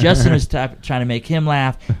 Yeah. And Justin was trying to make him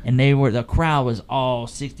laugh, and the crowd was all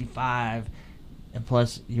 65 and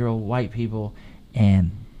plus year old white people,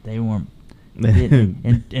 and they weren't.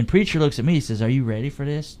 and Preacher looks at me. He says, "Are you ready for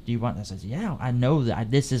this? Do you want this?" I said, "Yeah, I know that.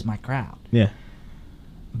 This is my crowd." Yeah.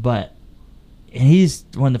 But and he's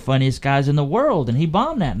one of the funniest guys in the world, and he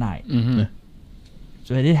bombed that night. Mm-hmm.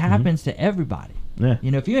 So it happens to everybody. Yeah.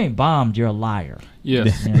 You know, if you ain't bombed, you're a liar.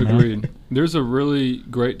 Yes, You know? agreed. There's a really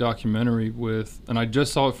great documentary and I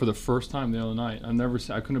just saw it for the first time the other night.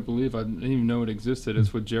 I couldn't believe, I didn't even know it existed.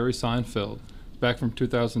 It's with Jerry Seinfeld, back from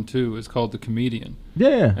 2002. It's called The Comedian.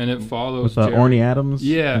 Yeah. And it follows with Orny Adams.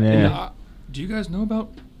 Yeah. Yeah. And, do you guys know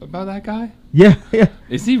about that guy? Yeah. Yeah.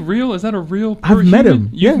 Is he real? Is that a real I've person? met him.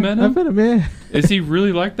 You've met him? I've met him. Yeah. Is he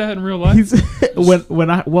really like that in real life?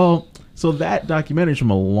 So that documentary's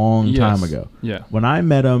from a long time ago. Yeah. When I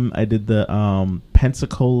met him, I did the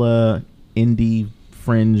Pensacola Indie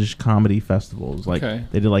Fringe Comedy Festivals. Like Okay.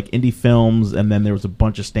 they did like indie films, and then there was a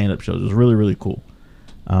bunch of stand-up shows. It was really, really cool.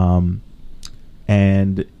 And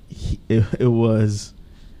it was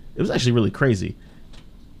actually really crazy.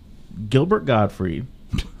 Gilbert Gottfried,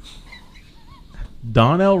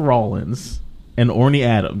 Donnell Rawlins, and Orny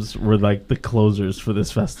Adams were like the closers for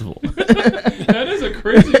this festival. That is a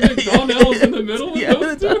crazy thing. Donnell's in the middle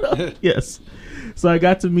of those two? Yes. So I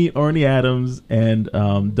got to meet Orny Adams and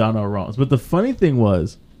Donnell Rawlins. But the funny thing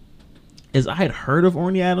is I had heard of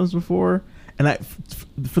Orny Adams before, and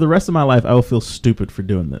for the rest of my life, I will feel stupid for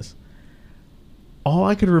doing this. All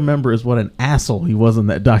I could remember is what an asshole he was in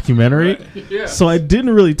that documentary. Right. Yeah. So I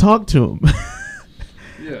didn't really talk to him.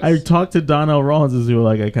 Yes. I talked to Donnell Rawlins, as who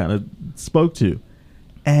I kind of spoke to,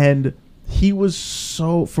 and he was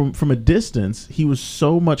so from a distance. He was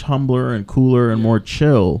so much humbler and cooler and more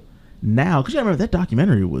chill now. Because I remember that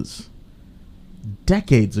documentary was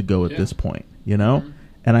decades ago at this point, you know. Mm-hmm.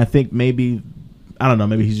 And I think maybe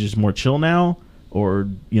maybe he's just more chill now, or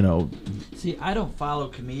See, I don't follow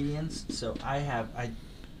comedians, so I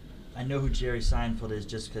know who Jerry Seinfeld is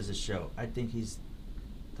just because of the show. I think he's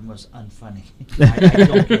the most unfunny. I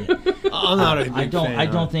don't get it. I'm not a big fan. I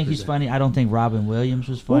don't think he's funny. I don't think Robin Williams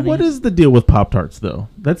was funny. Well, what is the deal with Pop-Tarts, though?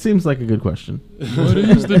 That seems like a good question. What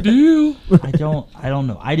is the deal? I don't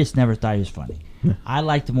know. I just never thought he was funny. I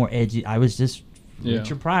liked the more edgy. I was just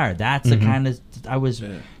Richard Pryor. That's the kind of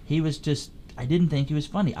he was just. I didn't think he was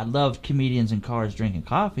funny. I loved comedians in cars drinking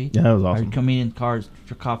coffee. Yeah, that was awesome. Or comedian cars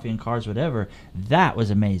for coffee in cars, whatever. That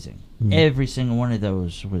was amazing. Every single one of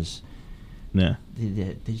those was. Yeah.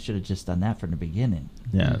 They should have just done that from the beginning.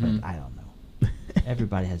 Yeah. But I don't know.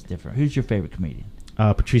 Everybody has different. Who's your favorite comedian?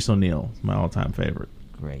 Patrice O'Neal is my all-time favorite.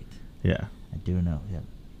 Great. Yeah. I do know. Yeah.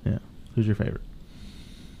 Yeah. Who's your favorite?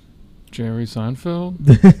 Jerry Seinfeld?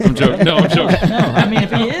 I'm joking. No, I'm joking. No, I mean,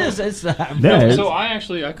 if he is, it's... So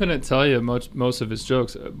I couldn't tell you most of his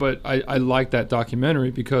jokes, but I like that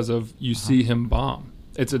documentary because of you see him bomb.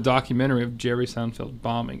 It's a documentary of Jerry Seinfeld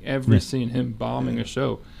bombing. Every scene, him bombing a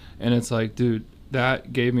show. And it's like, dude,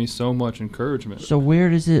 that gave me so much encouragement. So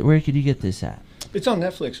where could you get this at? It's on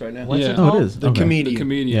Netflix right now. What's it Oh, called? it is. The Comedian. The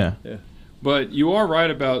Comedian. Yeah. But you are right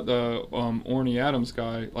about the Orny Adams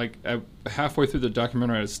guy. Like, halfway through the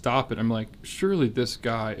documentary, I had to stop it. I'm like, surely this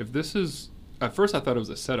guy, if this is... At first, I thought it was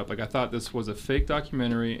a setup. Like, I thought this was a fake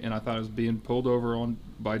documentary, and I thought it was being pulled over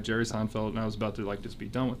by Jerry Seinfeld, and I was about to, just be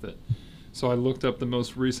done with it. So I looked up the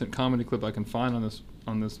most recent comedy clip I can find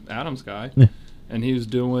on this Adams guy, and he's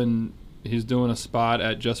doing a spot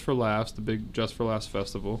at Just for Laughs, the big Just for Laughs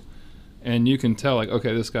festival. And you can tell,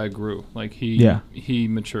 okay, this guy grew. Like, he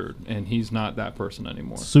matured, and he's not that person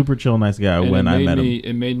anymore. Super chill, nice guy when I met him.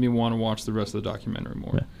 It made me want to watch the rest of the documentary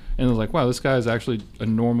more. Yeah. And I was like, wow, this guy is actually a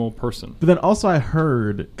normal person. But then also I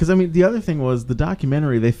heard, because, the other thing was the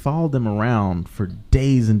documentary, they followed him around for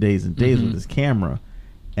days and days and days with his camera.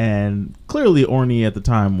 And clearly Orny at the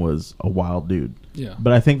time was a wild dude. Yeah.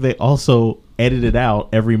 But I think they also edited out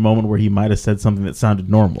every moment where he might have said something that sounded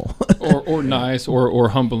normal. or nice or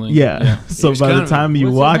humbling. Yeah. So by the time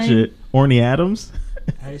you watch it, Orny Adams.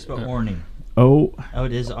 How do you spell Orny? Oh,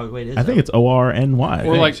 it is. Oh, wait, it is. I think it's ORNY.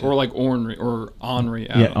 Or like Ornery or Henry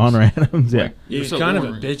Adams. Yeah, Henry Adams. Yeah. Like, He was so kind of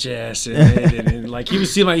ornery. a bitch ass, and like he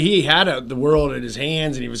seemed like he had the world in his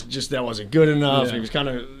hands, and he was just that wasn't good enough. Yeah. And he was kind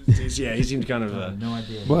of he seemed kind of. I have no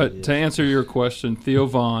idea. But to answer your question, Theo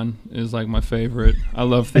Von is like my favorite. I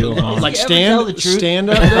love Theo Von. Like Does he ever tell the truth? stand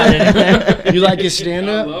up. You like his stand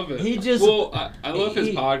I up? love it. He just- I love his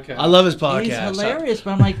podcast. I love his podcast. He's hilarious,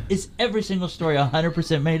 but I'm like, is every single story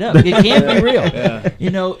 100% made up? It can't be real. Yeah. You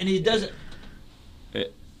know, and he doesn't.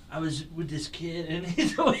 It- I was with this kid, and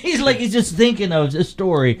he's like, he's just thinking of a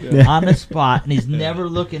story on the spot, and he's never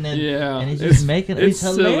looking at. Yeah, and he's just making. He's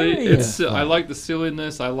silly. hilarious. I like the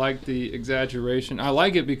silliness. I like the exaggeration. I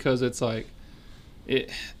like it because it's like,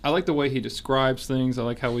 I like the way he describes things. I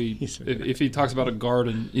like how if he talks about a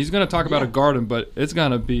garden, he's going to talk about a garden, but it's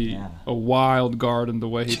going to be a wild garden the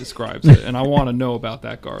way he describes it, and I want to know about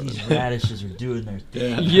that garden. These radishes are doing their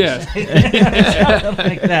thing. Yes.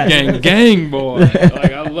 Like that. Gang, boy.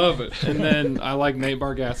 Like, I love it. And then I like Nate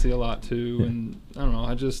Bargatze a lot, too. And I don't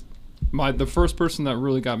know, the first person that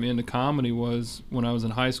really got me into comedy was when I was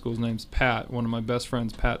in high school. His name's Pat, one of my best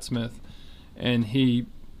friends, Pat Smith. And he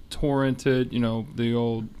torrented, the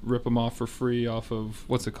old rip them off for free off of,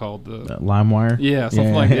 what's it called? The LimeWire? Yeah,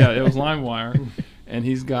 something like that. It was LimeWire. And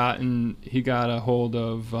he got a hold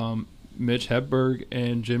of Mitch Hedberg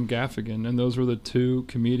and Jim Gaffigan, and those were the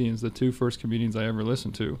two first comedians I ever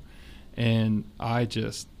listened to. And I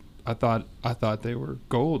thought they were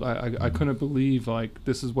gold. I couldn't believe, like,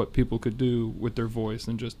 this is what people could do with their voice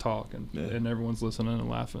and just talk, and everyone's listening and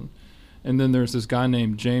laughing. And then there's this guy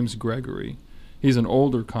named James Gregory. He's an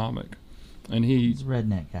older comic, and he's a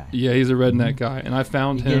redneck guy. Yeah, he's a redneck guy, and I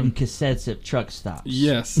found him getting cassettes at truck stops.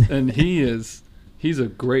 Yes, and he's a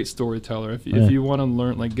great storyteller. If you want to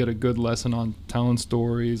learn, like, get a good lesson on telling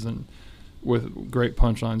stories and with great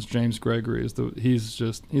punchlines, James Gregory he's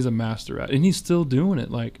a master at it, and he's still doing it.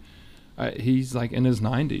 Like, he's like in his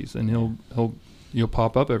 90s, and he'll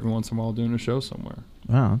pop up every once in a while doing a show somewhere.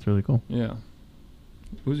 Wow, that's really cool. Yeah.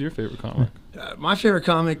 Who's your favorite comic? My favorite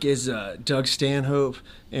comic is Doug Stanhope,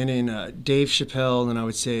 and then Dave Chappelle, and I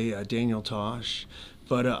would say Daniel Tosh.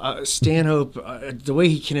 But Stanhope, the way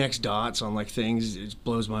he connects dots on like things, it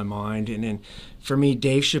blows my mind. And then for me,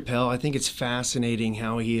 Dave Chappelle, I think it's fascinating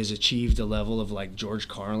how he has achieved a level of like George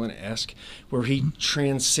Carlin-esque, where he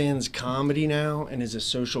transcends comedy now and is a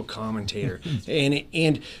social commentator.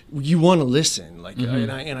 and you want to listen, like,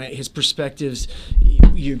 his perspectives,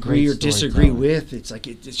 you agree or disagree with. It's like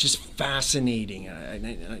it's just fascinating.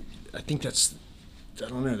 I think that's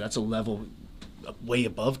a level way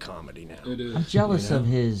above comedy now. It is. I'm jealous of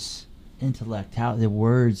his intellect, how the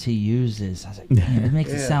words he uses. I was like, man, it makes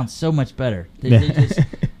it sound so much better. They just,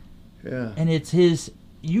 and it's his.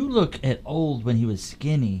 You look at old when he was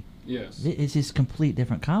skinny. Yes. It's his complete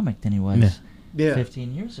different comic than he was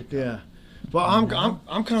 15 years ago. Yeah. Well, I'm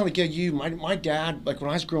kind of like you. My dad, like when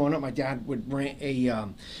I was growing up, my dad would rent a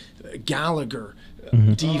Gallagher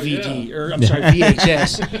DVD or I'm sorry,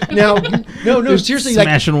 VHS. Now, no, seriously, like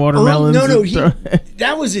smashing watermelons.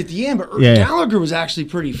 That was at the end, but Gallagher was actually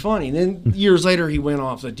pretty funny. And then years later, he went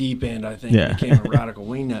off the deep end. I think and became a radical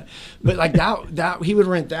wingnut. But like that he would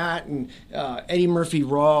rent that and Eddie Murphy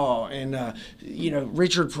Raw and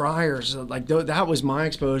Richard Pryor. So like that was my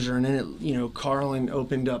exposure. And then Carlin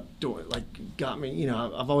opened up door, like got me.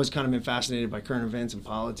 I've always kind of been fascinated by current events and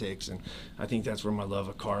politics, and I think that's where my love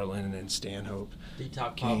of Carlin and Stanhope. Do you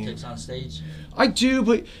talk politics on stage? I do,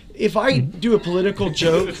 but if I do a political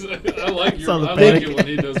joke, I like it when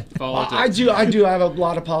he does politics. I do have a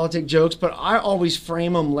lot of politic jokes, but I always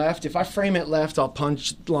frame them left. If I frame it left, I'll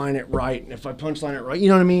punchline it right, and if I punchline it right, you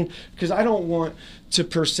know what I mean? Because I don't want to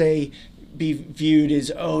per se be viewed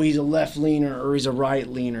as he's a left leaner or he's a right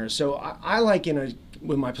leaner. So I like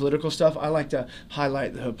with my political stuff, I like to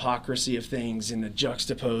highlight the hypocrisy of things and the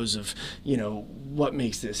juxtapose of, what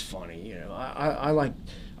makes this funny.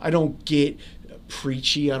 I don't get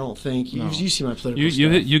preachy, I don't think. You see my political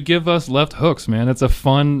stuff. You give us left hooks, man. It's a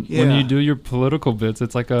fun, when you do your political bits,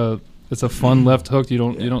 it's like it's a fun left hook. You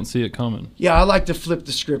don't see it coming. Yeah, I like to flip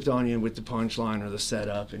the script on you with the punchline or the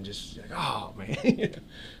setup and just like, oh, man.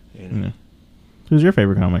 Yeah. Who's your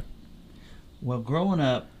favorite comic? Well, growing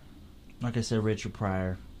up, like I said, Richard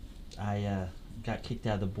Pryor, I got kicked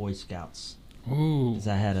out of the Boy Scouts because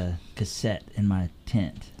I had a cassette in my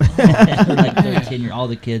tent. Like 13 all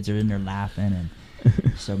the kids are in there laughing, and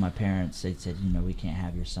so my parents, they said, we can't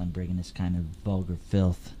have your son bringing this kind of vulgar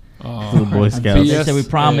filth to the Boy Scouts. They said, we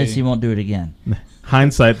promise he won't do it again.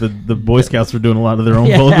 Hindsight, the Boy Scouts were doing a lot of their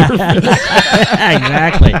own vulgar.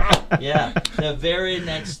 Exactly. Yeah. The very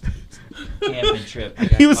next camping trip.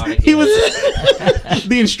 He was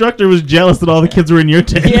the instructor was jealous that all the kids were in your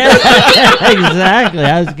tent. Yeah, exactly.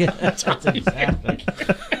 I was getting that's exactly.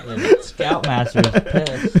 The scoutmaster was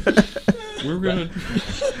pissed. We're gonna.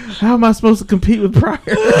 How am I supposed to compete with Pryor?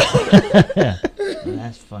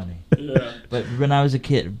 That's funny. Yeah. But when I was a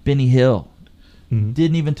kid, Benny Hill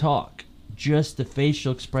didn't even talk. Just the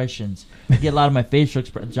facial expressions. I get a lot of my facial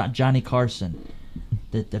expressions. Johnny Carson,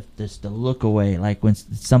 the look away, like when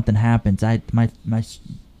something happens. My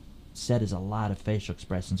set is a lot of facial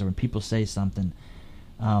expressions, or when people say something.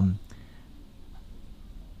 I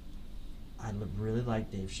really like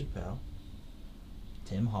Dave Chappelle,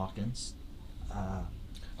 Tim Hawkins.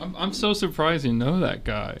 I'm so surprised you know that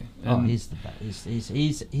guy. And he's the best.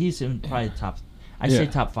 He's in probably top. I say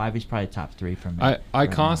top 5. He's probably top 3 for me. I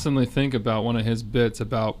constantly think about one of his bits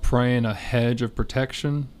about praying a hedge of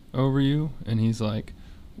protection over you, and he's like,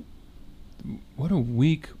 "What a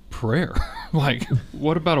weak prayer! Like,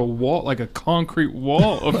 what about a wall, like a concrete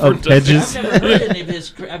wall of protection?"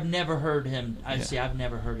 Hedges. I've never heard him. I've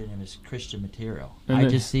never heard any of his Christian material. And I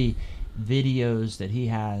just see videos that he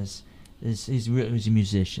has. He's a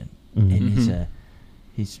musician, and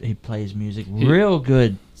he plays music. Real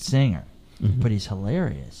good singer. But he's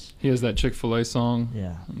hilarious. He has that Chick-fil-A song.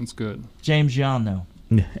 Yeah. It's good. James Young, though.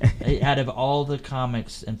 Out of all the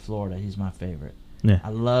comics in Florida, he's my favorite. Yeah. I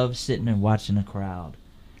love sitting and watching a crowd.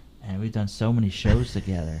 And we've done so many shows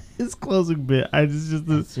together. His closing bit,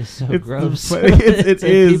 it's just so gross. It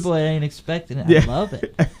is. People ain't expecting it. I love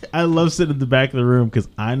it. I love sitting in the back of the room because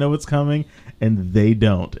I know what's coming and they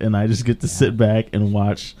don't, and I just get to sit back and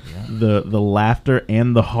watch the laughter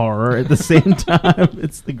and the horror at the same time.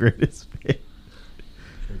 It's the greatest bit.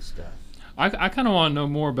 Good stuff. I kind of want to know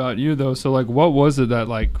more about you though. So like, what was it that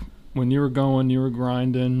like when you were going, you were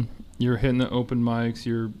grinding, you're hitting the open mics,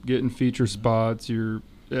 you're getting feature spots, you're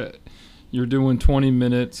doing 20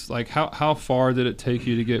 minutes. Like how far did it take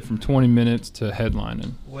you to get from 20 minutes to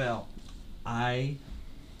headlining? Well, I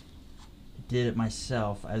did it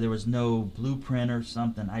myself. There was no blueprint or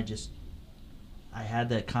something. I had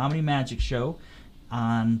that Comedy Magic show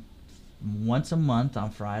on once a month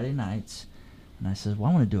on Friday nights, and I said,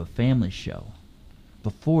 well, I want to do a family show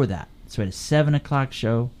before that. So I had a 7 o'clock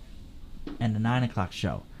show and a 9 o'clock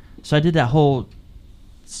show. So I did that whole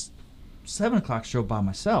 7 o'clock show by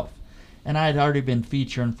myself, and I had already been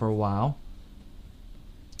featuring for a while.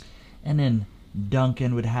 And then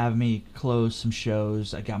Duncan would have me close some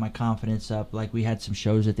shows. I got my confidence up. Like we had some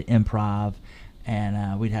shows at the Improv,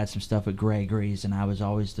 and we'd had some stuff at Gregory's, and I was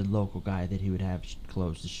always the local guy that he would have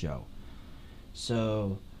close the show.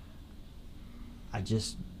 So I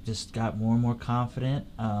just got more and more confident.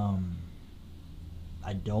 I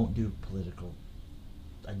don't do political.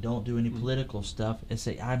 I don't do any political stuff.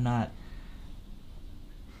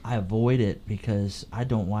 I avoid it because I'm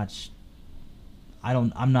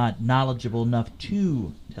not knowledgeable enough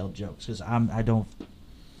to tell jokes because I don't.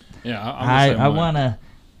 Yeah,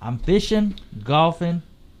 I'm fishing, golfing,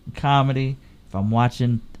 comedy. If I watch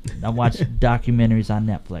documentaries on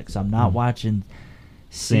Netflix. I'm not watching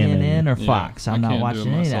CNN or Fox. I'm not watching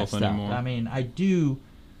any of that stuff. Anymore. I mean, I do.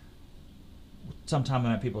 Sometimes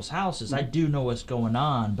I'm at people's houses. I do know what's going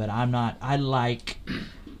on, but I'm not.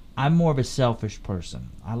 I'm more of a selfish person.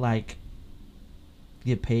 I like to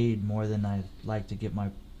get paid more than I like to get my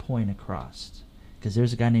point across. Because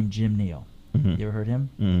there's a guy named Jim Neal. You ever heard him?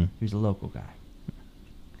 He was a local guy.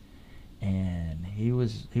 And he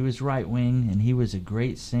was right wing, and he was a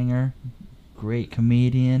great singer, great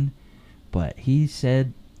comedian, but he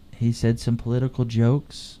said some political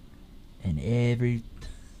jokes, and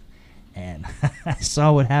I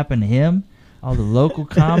saw what happened to him. All the local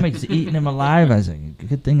comics eating him alive. I was like,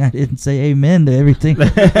 good thing I didn't say amen to everything.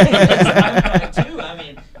 I'm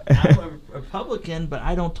a Republican, but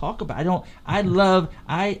I don't talk about. I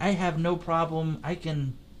have no problem. I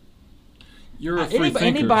can. You're a free thinker.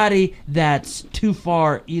 Anybody that's too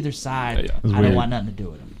far either side, I don't want nothing to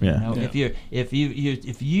do with them. Yeah. You know? Yeah. If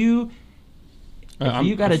you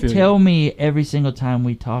got to tell me every single time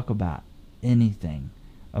we talk about anything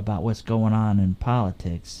about what's going on in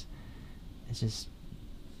politics, it's just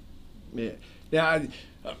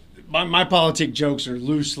my politic jokes are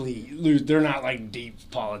loose. They're not like deep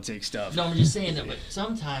politic stuff. No, I'm just saying that. But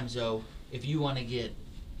sometimes though, if you want to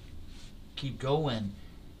keep going,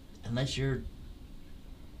 unless you're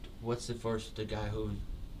the guy who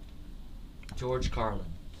George Carlin.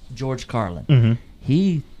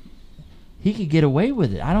 He could get away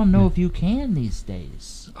with it. I don't know if you can these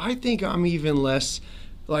days. I think I'm even less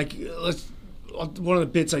like one of the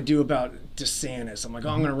bits I do about DeSantis. I'm like,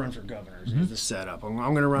 I'm going to run for governor. Is the setup. I'm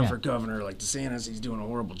going to run for governor. Like DeSantis, he's doing a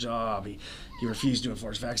horrible job. He refused to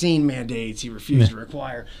enforce vaccine mandates. He refused to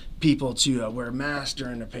require people to wear masks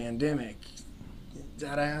during the pandemic.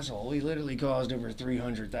 That asshole, he literally caused over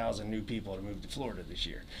 300,000 new people to move to Florida this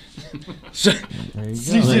year. So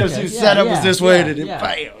his setup was this way, and it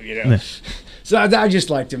failed, you know. So I just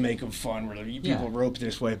like to make them fun, where people rope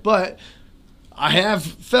this way. But I have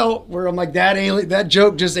felt where I'm like, that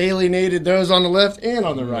joke just alienated those on the left and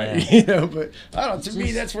on the right, you know. But I don't. To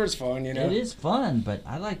me, that's where it's fun, you know. It is fun, but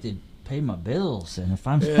I like to pay my bills, and if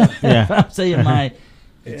I'm if I'm saying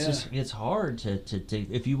it's hard to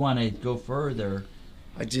if you want to go further.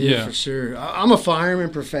 I do, for sure. I'm a fireman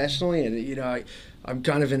professionally, and you know, I'm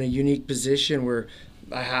kind of in a unique position where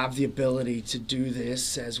I have the ability to do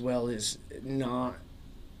this as well as not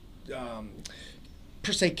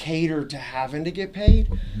per se cater to having to get paid.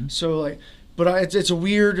 Mm-hmm. So like, but it's a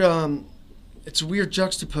weird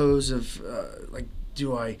juxtapose of like,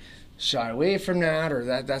 do I shy away from that, or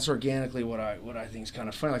that's organically what I think is kind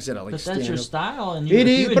of funny. Like I said, I like. But that's your up. Style, and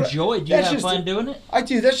you enjoy it. Do you have fun doing it? I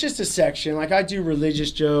do. That's just a section. Like I do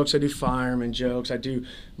religious jokes, I do fireman jokes, I do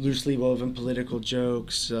loosely woven political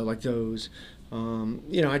jokes, like those. You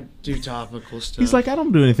know, I do topical stuff. He's like, I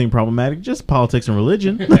don't do anything problematic, just politics and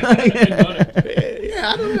religion. Yeah,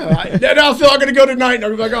 I don't know. I feel I'm going to go tonight, and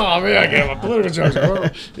I'm like, oh man, I can't have a political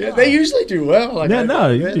jokes. Yeah, they usually do well. Like,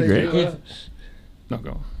 you do great. No,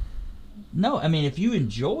 go. No, I mean, if you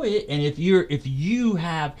enjoy it, and if you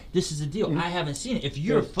have, this is the deal. I haven't seen it. If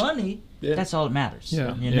you're funny, that's all that matters.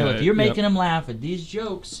 Yeah. You know, if you're making them laugh at these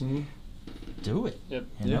jokes, do it. Yep.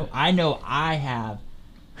 You know, I have.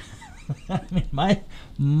 I mean,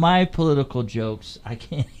 my political jokes, I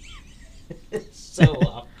can't. It's so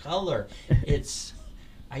off color.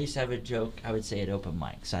 I used to have a joke. I would say at open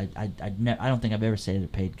mics. I don't think I've ever said it at a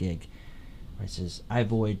paid gig. Where it says, I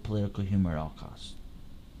avoid political humor at all costs.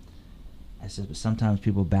 I said, but sometimes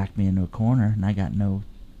people back me into a corner, and I got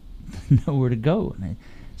nowhere to go. And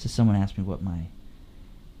someone asked me what my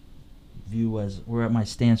view was, where my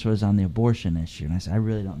stance was on the abortion issue, and I said, I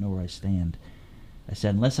really don't know where I stand. I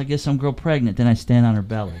said, unless I get some girl pregnant, then I stand on her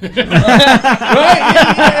belly. Right?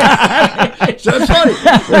 That's funny.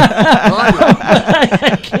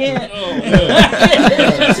 I can't.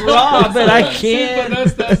 It's wrong, but I can't.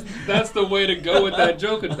 See, but that's the way to go with that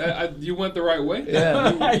joke. You went the right way.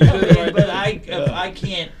 Yeah. But I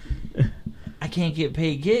can't get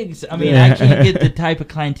paid gigs. I mean, I can't get the type of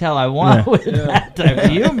clientele I want with that type of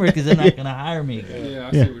humor because they're not going to hire me. Yeah,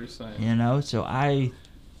 I see what you're saying. You know, so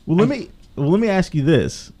let me ask you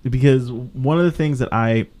this, because one of the things that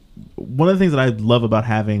I love about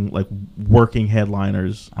having like working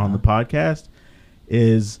headliners on the podcast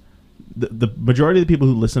is the majority of the people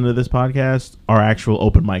who listen to this podcast are actual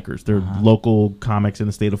open micers. They're local comics in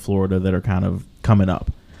the state of Florida that are kind of coming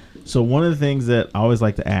up. So one of the things that I always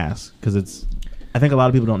like to ask, because I think a lot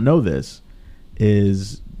of people don't know this,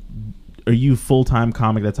 is, are you full-time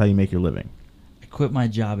comic? That's how you make your living? I quit my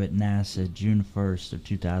job at NASA June 1st of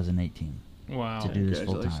 2018. Wow. To do this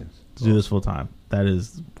full time. To do this full time. That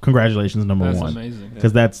is, congratulations, number one. That's amazing.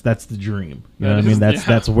 Because that's the dream. You know what I mean?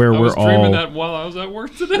 That's where we're all. I was dreaming that while I was at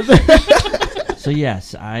work today. So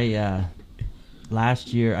yes,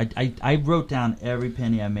 last year I wrote down every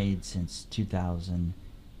penny I made since 2009.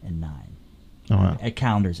 Oh, wow. At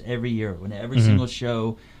calendars every year, when every single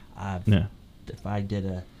show. If I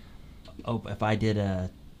did a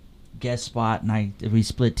guest spot and we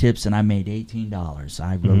split tips and I made $18,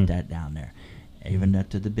 I wrote that down there. Even up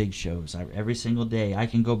to the big shows, every single day. I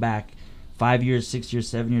can go back 5 years, 6 years,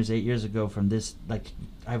 7 years, 8 years ago from this. Like,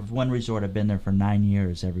 I have one resort, I've been there for 9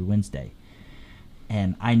 years every Wednesday,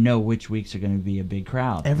 and I know which weeks are going to be a big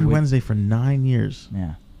crowd. Every Wednesday for 9 years.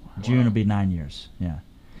 Yeah. Wow. June will be 9 years. Yeah.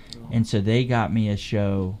 And so they got me a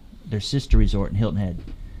show, their sister resort in Hilton Head.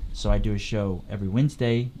 So I do a show every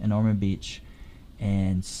Wednesday in Ormond Beach,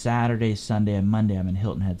 and Saturday, Sunday, and Monday I'm in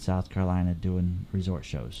Hilton Head, South Carolina, doing resort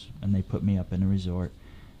shows. And they put me up in a resort,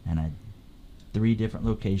 and I 3 different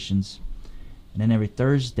locations. And then every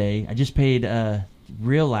Thursday, I just paid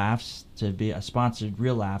Real Laughs to be a sponsored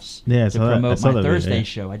Real Laughs to promote my Thursday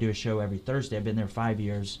show. I do a show every Thursday. I've been there 5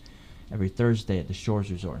 years. Every Thursday at the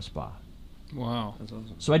Shores Resort and Spa. Wow. That's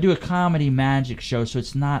awesome. So I do a comedy magic show, so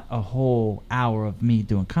it's not a whole hour of me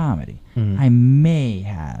doing comedy. I may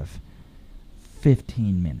have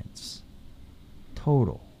 15 minutes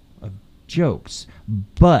total of jokes,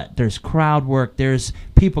 but there's crowd work, there's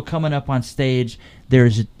people coming up on stage,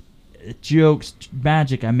 there's jokes,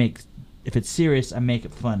 magic. I make if it's serious, I make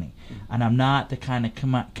it funny. And I'm not the kind of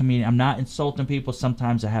comedian. I'm not insulting people.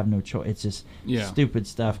 Sometimes I have no choice. It's just stupid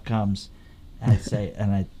stuff comes. And I say,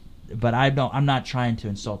 but I'm not trying to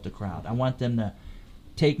insult the crowd. I want them to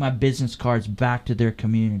take my business cards back to their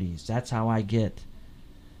communities. That's how I get.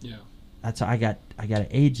 Yeah. That's how I got an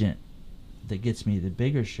agent that gets me the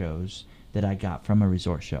bigger shows that I got from a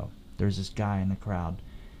resort show. There's this guy in the crowd,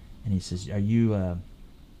 and he says, "Are you?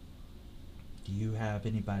 Do you have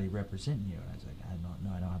anybody representing you?" And I was like, "I don't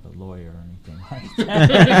know. I don't have a lawyer or anything like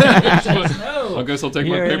that." Says, no. I guess I'll take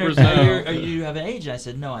my papers now. You have an agent? I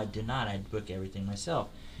said, "No, I did not. I book everything myself."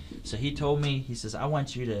 So he told me, he says, "I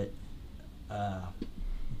want you to,"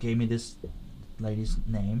 gave me this lady's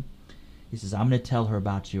name. He says, "I'm going to tell her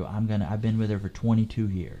about you. I've been with her for 22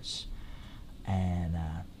 years. And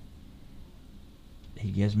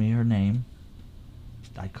he gives me her name.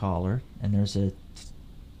 I call her, and it's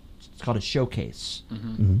called a showcase.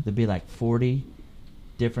 There'll be like 40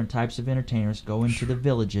 different types of entertainers go into the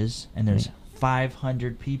villages, and there's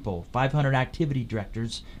 500 people, 500 activity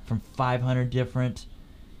directors from 500 different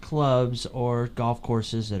clubs or golf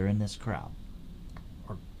courses that are in this crowd,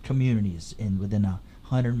 or communities within a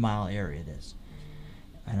 100-mile area. It is,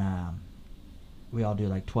 and we all do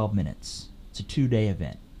like 12 minutes. It's a 2-day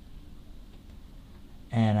event,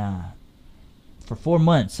 and for 4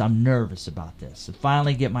 months I'm nervous about this. And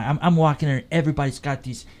finally get I'm walking in, and everybody's got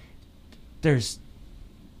these. There's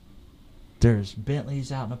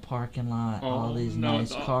Bentleys out in the parking lot, all these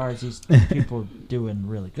nice cars. These people are doing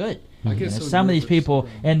really good. I guess so. Some of these people,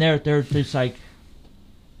 and they're just like,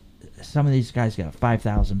 some of these guys got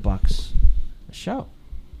 $5,000 a show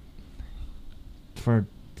for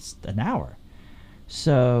an hour.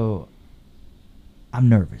 So I'm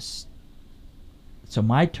nervous. So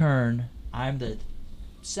my turn, I'm the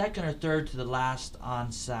second or third to the last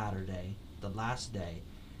on Saturday, the last day.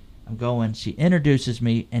 I'm going, she introduces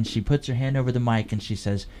me, and she puts her hand over the mic, and she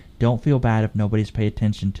says, "Don't feel bad if nobody's paid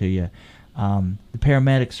attention to you. The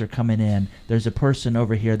paramedics are coming in. There's a person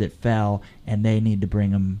over here that fell, and they need to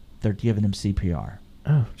bring them. They're giving them CPR."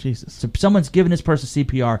 Oh, Jesus. So someone's giving this person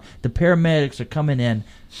CPR. The paramedics are coming in.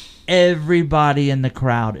 Everybody in the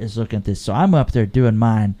crowd is looking at this. So I'm up there doing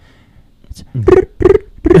mine. And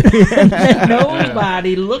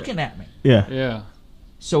nobody looking at me. Yeah.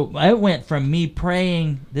 So I went from me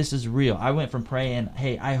praying, this is real. I went from praying,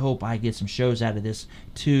 hey, I hope I get some shows out of this,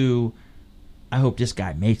 to I hope this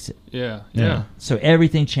guy makes it. Yeah. So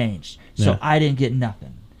everything changed. So Yeah. I didn't get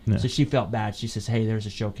nothing. Yeah. So she felt bad. She says, hey, there's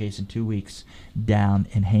a showcase in 2 weeks down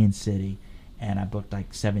in Haines City. And I booked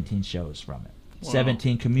like 17 shows from it. Wow.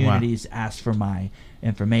 17 communities asked for my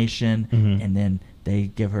information, and then they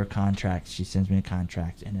give her a contract. She sends me a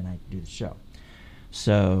contract, and then I do the show.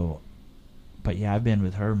 So, but yeah, I've been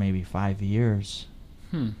with her maybe 5 years.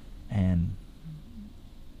 And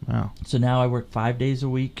wow. So now I work 5 days a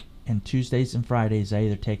week, and Tuesdays and Fridays I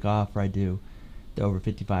either take off or I do the over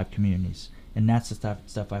 55 communities. And that's the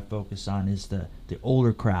stuff I focus on, is the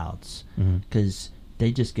older crowds, because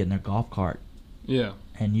they just get in their golf cart. Yeah.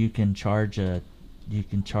 And you can charge an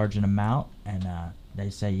amount, and they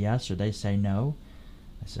say yes or they say no.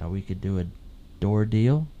 So we could do a door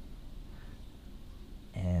deal,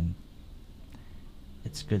 and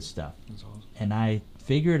it's good stuff. That's awesome. And I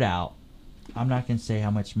figured out, I'm not going to say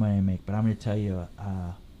how much money I make, but I'm going to tell you,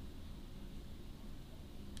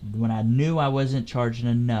 when I knew I wasn't charging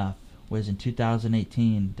enough was in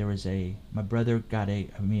 2018. There was my brother got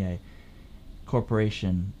me a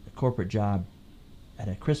corporate job at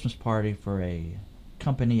a Christmas party for a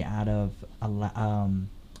company out of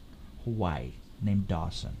Hawaii named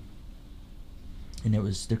Dawson. And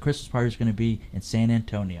the Christmas party was going to be in San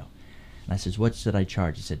Antonio. And I says, what should I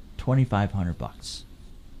charge? He said, $2,500.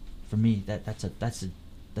 For me, that's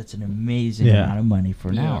an amazing amount of money for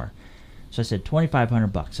an hour. So I said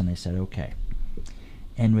 $2,500, and they said okay.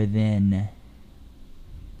 And within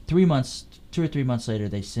 2 or 3 months later,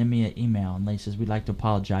 they send me an email, and they says, we'd like to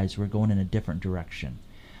apologize. We're going in a different direction.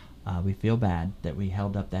 We feel bad that we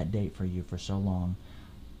held up that date for you for so long.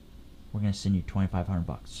 We're going to send you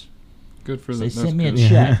 $2,500. Good for so them. They sent me a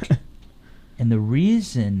check, and the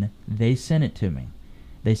reason they sent it to me,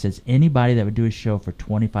 they says anybody that would do a show for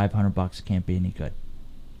 $2,500 can't be any good.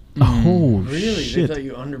 Oh, really? shit. They thought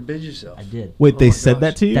you underbid yourself. I did. Wait, they my said gosh.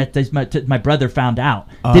 that to you? That my brother found out.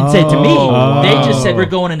 Didn't say it to me. They just said we're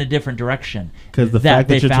going in a different direction. Because the fact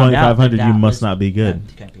that you're 2,500, you must not be good.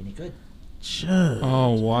 You can't be any good.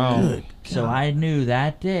 Oh, wow. Good So God. I knew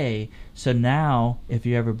that day. So now, if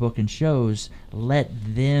you're ever booking shows, let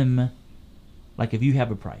them, like if you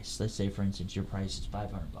have a price, let's say for instance your price is $500,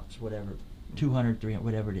 whatever, $200, $300,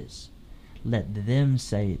 whatever it is. let them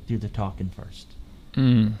say do the talking first.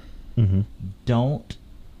 Mm-hmm. Don't,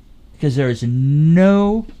 because there is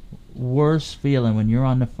no worse feeling when you're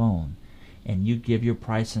on the phone and you give your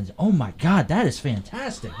price and say, oh my God, that is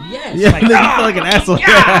fantastic. Yes. Yeah, like, you feel like an asshole.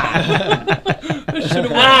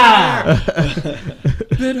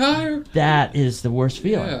 Bit higher. That is the worst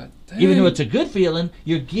feeling. Yeah, even though it's a good feeling,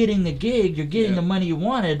 you're getting the gig, you're getting the money you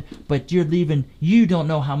wanted, but you're leaving, you don't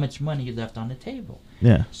know how much money you left on the table.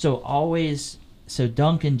 Yeah. So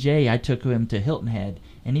Duncan J, I took him to Hilton Head,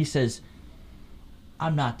 and he says,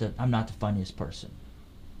 I'm not the funniest person.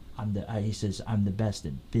 He says, I'm the best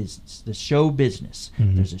at business, the show business.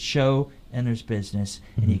 Mm-hmm. There's a show and there's business,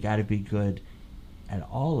 and you got to be good at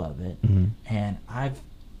all of it. Mm-hmm. And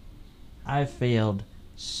I've failed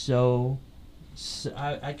so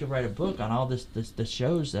I could write a book on all the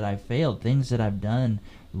shows that I failed, things that I've done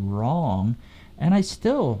wrong, and I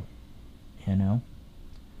still,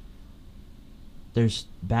 there's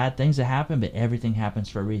bad things that happen, but everything happens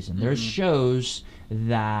for a reason. There's shows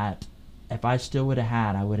that if I still would have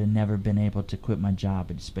had, I would have never been able to quit my job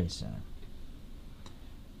at the Space Center.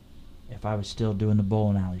 If I was still doing the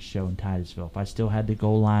bowling alley show in Titusville, if I still had the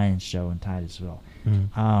Go Lions show in Titusville,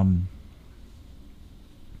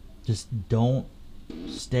 just don't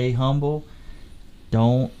stay humble.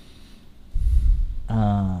 Don't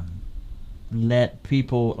let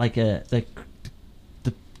people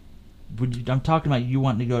I'm talking about you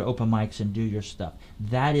wanting to go to open mics and do your stuff.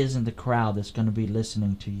 That isn't the crowd that's going to be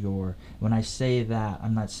listening to your. When I say that,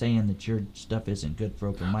 I'm not saying that your stuff isn't good for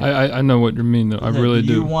open mic. I know what you mean, though. I really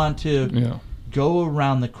do. You want to go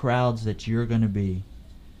around the crowds that you're going to be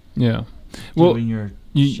doing your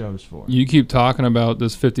shows for. You keep talking about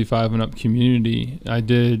this 55 and up community. I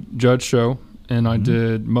did Judge Show, and I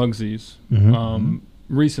did Mugsy's.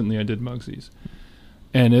 Recently, I did Mugsy's.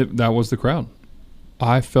 And that was the crowd.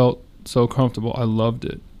 I felt so comfortable. I loved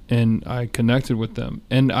it. And I connected with them.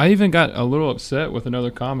 And I even got a little upset with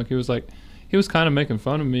another comic. He was kind of making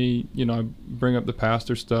fun of me. I bring up the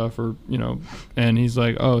pastor stuff and he's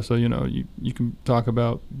like, oh, so, you can talk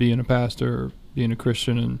about being a pastor or being a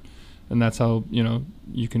Christian and that's how,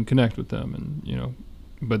 you can connect with them. And,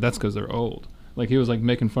 but that's because they're old. Like he was like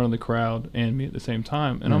making fun of the crowd and me at the same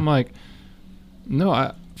time. And I'm like,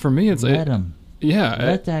 no, for me, it's let him. Yeah.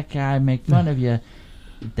 Let that guy make fun of you.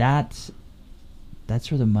 That's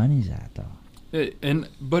where the money's at, though.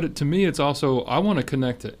 But to me, it's also I want to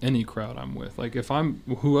connect to any crowd I'm with. Like if I'm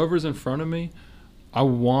whoever's in front of me, I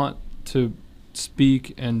want to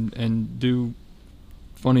speak and do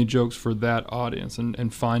funny jokes for that audience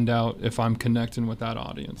and find out if I'm connecting with that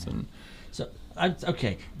audience. And so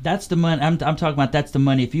okay, that's the money. I'm talking about. That's the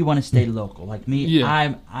money. If you want to stay local, like me,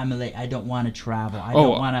 I'm I don't want to travel. I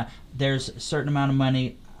don't want to. There's a certain amount of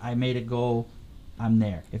money. I made a goal. I'm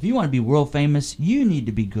there. If you want to be world famous, you need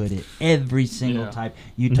to be good at every single type.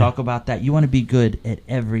 You talk about that. You want to be good at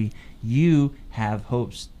every. You have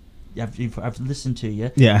hopes. I've listened to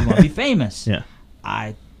you. Yeah. You want to be famous. Yeah.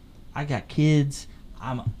 I got kids.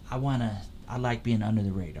 I like being under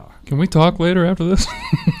the radar. Can we talk later after this?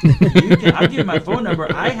 I'll give you my phone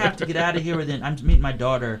number. I have to get out of here within. I'm meeting my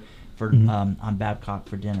daughter for on Babcock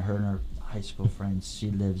for dinner. Her and her high school friends. She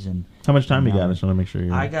lives in. How much time you got? I just want to make sure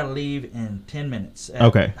I got to leave in 10 minutes.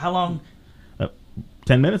 Okay. How long?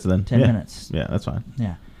 10 minutes then. 10 minutes. Yeah, that's fine.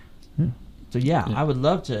 Yeah. So I would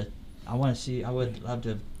love to. I want to see. I would love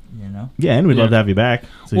to. Yeah, and we'd love to have you back.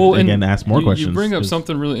 So again, ask more questions. You bring up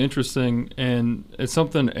something really interesting, and it's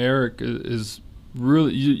something Eric is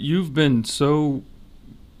really. You've been so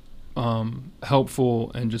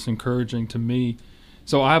helpful and just encouraging to me.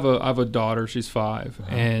 So I have a daughter. She's 5,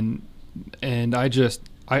 and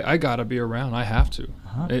I gotta be around. I have to.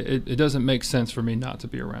 It doesn't make sense for me not to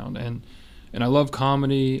be around. And I love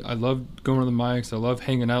comedy. I love going to the mics. I love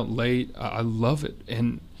hanging out late. I love it.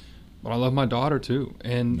 But I love my daughter too.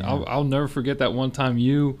 And I'll never forget that one time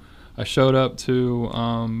I showed up to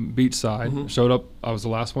Beachside. Showed up. I was the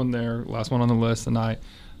last one there, last one on the list, and I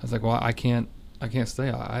was like, well, I can't stay.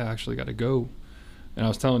 I actually got to go. And I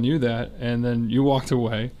was telling you that, and then you walked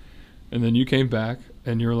away, and then you came back,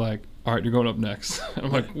 and you were like, all right, you're going up next. And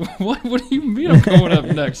I'm like, what do you mean I'm going up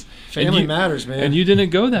next? Family matters, man. And you didn't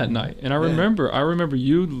go that night. And I remember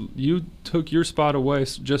you took your spot away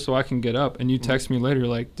just so I can get up, and you text me later, you're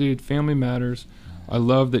like, dude, family matters. I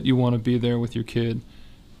love that you want to be there with your kid.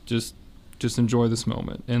 Just enjoy this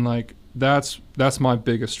moment. And like that's my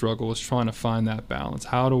biggest struggle, is trying to find that balance.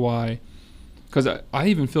 How do I? Because I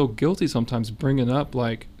even feel guilty sometimes bringing up,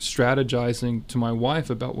 like, strategizing to my wife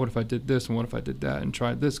about what if I did this and what if I did that and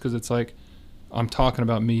tried this, because it's like I'm talking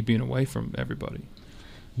about me being away from everybody.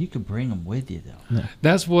 you could bring them with you, though. Yeah.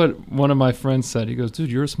 That's what one of my friends said. He goes,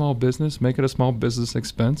 dude, you're a small business. Make it a small business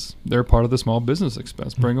expense. They're part of the small business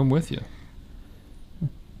expense. Bring them with you.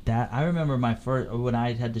 That I remember my first when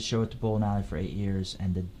I had the show at the bowling alley for 8 years,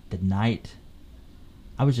 and the night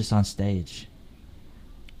I was just on stage,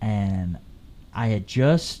 and I had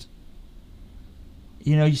just,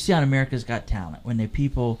 you see on America's Got Talent when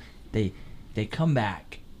they come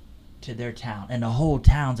back to their town and the whole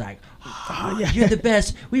town's like, you're the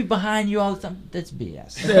best, we're behind you all the time. That's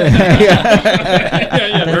BS. That's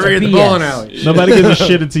Hurry at the BS. bowling alley. Nobody gives a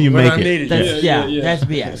shit until you make it. That's, that's BS.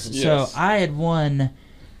 Yes. So I had won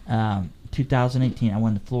 2018. I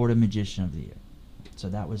won the Florida Magician of the Year. So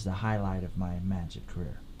that was the highlight of my magic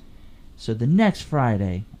career. So the next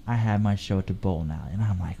Friday, I had my show at the bowling alley, and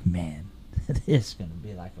I'm like, man, this is going to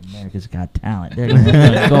be like America's Got Talent. They're going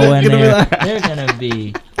to go in there. They're going to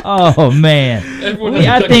be, oh, man.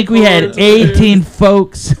 I think we had 18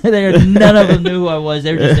 folks there. None of them knew who I was.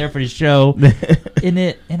 They were just there for the show. And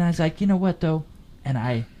I was like, you know what, though?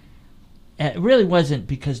 And it really wasn't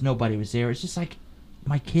because nobody was there. It's just like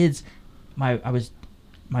my kids, my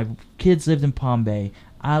kids lived in Palm Bay.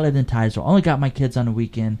 I lived in Titusville. I only got my kids on the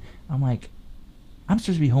weekend. I'm like, I'm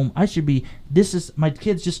supposed to be home. My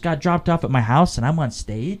kids just got dropped off at my house, and I'm on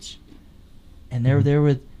stage, and they're there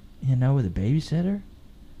with a babysitter.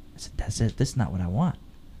 I said, that's it. This is not what I want.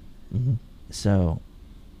 Mm-hmm. So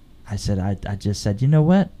I said, I just said, you know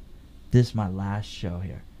what? This is my last show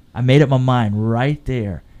here. I made up my mind right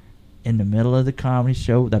there in the middle of the comedy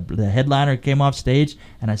show. The headliner came off stage,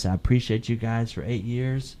 and I said, I appreciate you guys for 8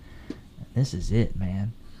 years. This is it,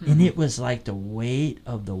 man. Mm-hmm. And it was like the weight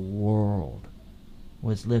of the world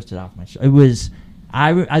was lifted off my shoulder. It was,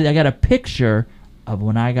 I got a picture of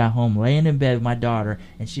when I got home, laying in bed with my daughter,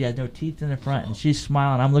 and she had no teeth in the front, and she's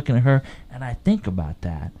smiling. I'm looking at her, and I think about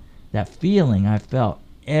that feeling I felt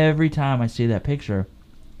every time I see that picture,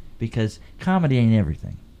 because comedy ain't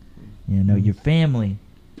everything. Your family,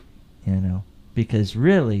 because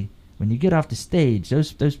really, when you get off the stage,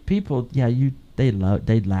 those people, they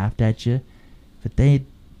laughed at you, but they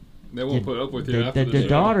won't put up with you after the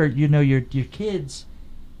daughter, your kids,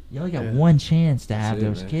 you only got one chance to have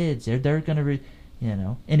those man. kids. They're gonna,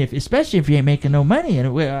 and especially if you ain't making no money, and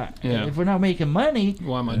if we're not making money,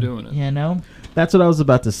 why am I doing it? That's what I was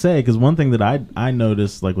about to say, because one thing that I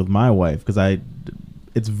noticed, like with my wife, because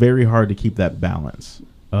it's very hard to keep that balance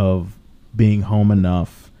of being home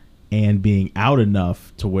enough and being out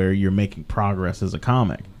enough to where you're making progress as a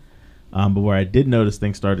comic. But where I did notice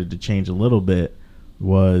things started to change a little bit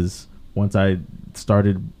was once I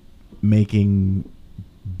started making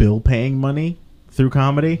bill-paying money through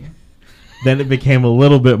comedy, then it became a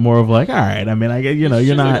little bit more of like, all right, I mean,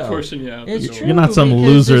 you're not pushing you out. You're not some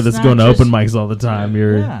loser that's going to open mics all the time.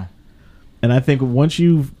 And I think once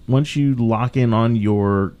you lock in on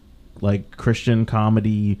your like Christian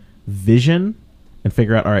comedy vision and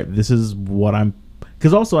figure out, all right, this is what I'm,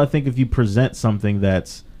 because also I think if you present something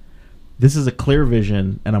this is a clear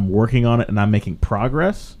vision and I'm working on it and I'm making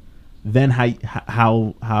progress, then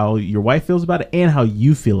how your wife feels about it and how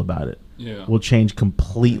you feel about it will change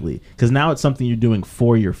completely, because now it's something you're doing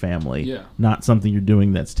for your family, not something you're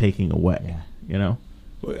doing that's taking away.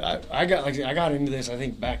 I got into this, I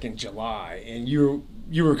think, back in July, and you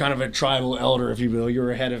were kind of a tribal elder, if you will. You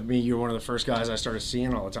were ahead of me. You were one of the first guys I started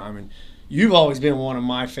seeing all the time, and you've always been one of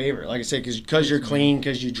my favorite. Like I said, because you're clean,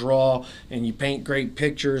 because you draw and you paint great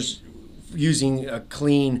pictures using a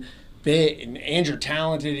clean bit, and you're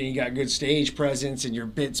talented and you got good stage presence and your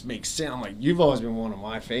bits make sense. Like, you've always been one of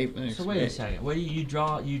my favorites. So wait a second. What do you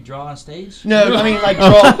draw? You draw on stage? No, I mean like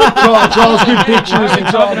draws good pictures and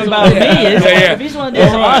talking about me. If he's one of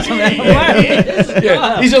these awesome,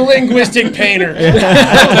 he's a linguistic painter.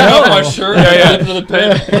 My shirt, to the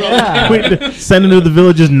pen. Send him to the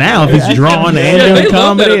Villages now if he's drawing and doing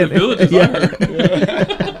comedy.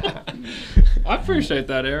 I appreciate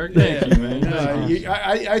that, Eric. Thank you, man.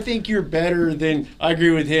 I think you're better than, I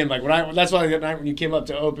agree with him. Like that's why that night when you came up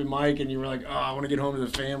to open mic and you were like, oh, I want to get home to the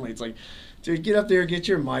family. It's like, dude, get up there, get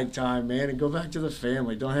your mic time, man, and go back to the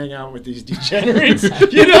famay. Don't hang out with these degenerates.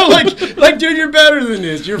 Like, dude, you're better than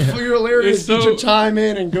this. You're hilarious. Get your time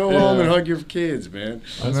in and go home and hug your kids, man.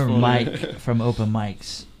 I remember Mike from Open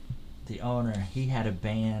Mics, the owner. He had a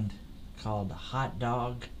band called Hot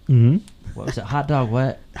Dog. Mm-hmm. What was it? Hot Dog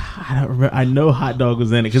what? I don't remember. I know Hot Dog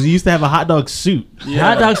was in it because he used to have a hot dog suit.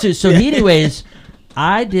 Hot dog suit. So anyways,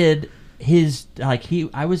 I did his,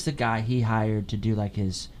 I was the guy he hired to do like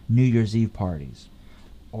his New Year's Eve parties,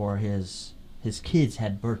 or his kids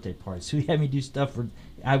had birthday parties. So he had me do stuff for,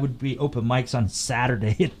 I would be open mics on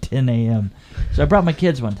Saturday at 10 a.m. So I brought my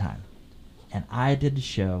kids one time, and I did the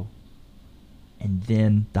show, and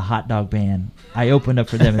then the hot dog band, I opened up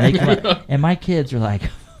for them, and they come up, and my kids are like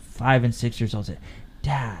 5 and 6 years old. Said,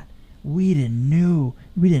 "Dad, we didn't know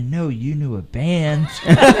you knew a band."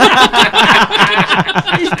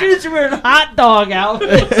 These dudes were wearing hot dog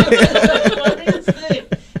outfits.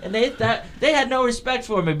 And they had no respect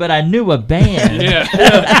for me, but I knew a band. Yeah,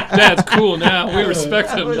 Dad's cool now. We respect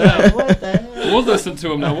him now. Like, what the hell? We'll listen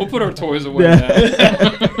to him now. We'll put our toys away now.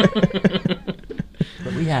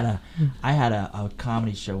 But I had a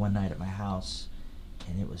comedy show one night at my house,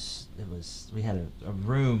 and it was we had a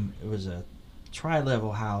room. It was a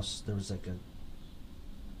tri-level house. There was like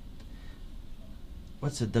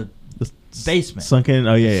the basement. Sunken.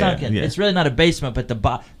 Oh yeah, Sunken. yeah. It's really not a basement, but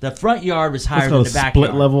the front yard was higher than the backyard.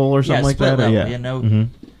 Split level or something like split that. Level, yeah, you know.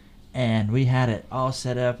 Mm-hmm. And we had it all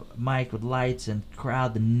set up, mic with lights and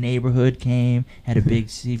crowd. The neighborhood came, had a big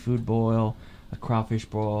seafood boil, a crawfish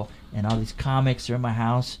boil, and all these comics are in my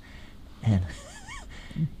house, and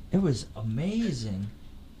it was amazing.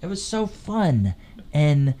 It was so fun,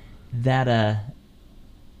 and that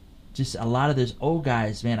just a lot of those old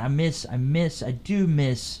guys, man. I do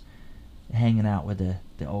miss hanging out with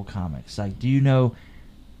the old comics. Like, do you know?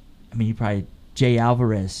 I mean, you probably Jay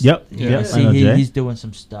Alvarez. Yep. Yeah. I know Jay. He's doing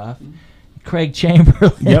some stuff. Craig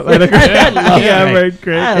Chamberlain. Yep. I love I've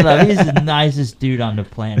Craig. I love him. He's the nicest dude on the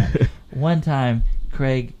planet. One time,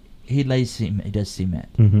 Craig, he does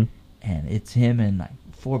cement, Mm-hmm. and it's him and like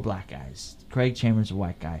 4 black guys. Craig Chamberlain's a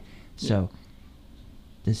white guy. So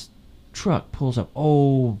this truck pulls up,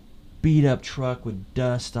 old beat up truck with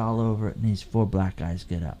dust all over it, and these 4 black guys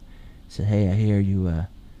get up. Said, "Hey, I hear you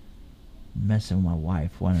messing with my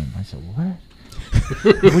wife." One of them, I said, "What?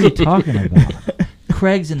 What are you talking about?"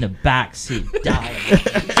 Craig's in the back seat dying.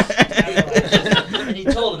 And he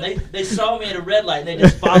told them, they saw me at a red light, and they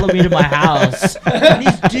just followed me to my house. And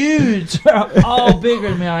these dudes are all bigger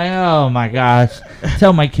than me. I'm like, oh my gosh.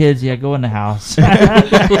 Tell my kids, go in the house.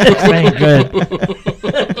 This ain't good.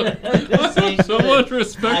 So much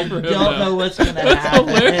respect for him. I don't know what's going to happen.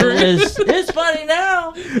 Hilarious. It's funny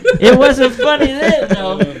now. It wasn't funny then,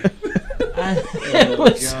 though. It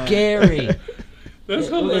was scary. That's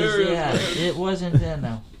hilarious. It wasn't then,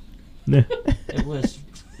 though. It was.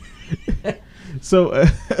 So,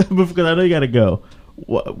 because I know you got to go.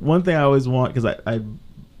 One thing I always want, because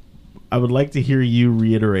I would like to hear you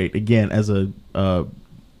reiterate again as a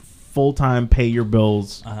full-time pay your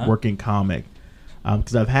bills working comic,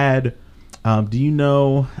 because I've had. Do you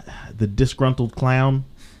know the disgruntled clown?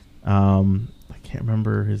 I can't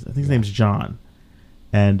remember I think his name's John,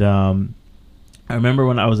 and I remember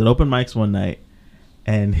when I was at open mics one night,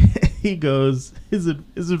 and he goes, his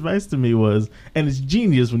advice to me was, and it's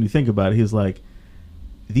genius when you think about it. He was like,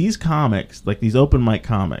 these comics, like these open mic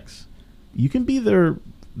comics, you can be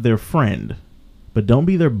their friend, but don't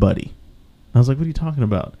be their buddy. And I was like, what are you talking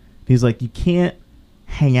about? He's like, you can't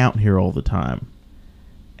hang out here all the time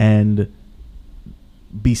and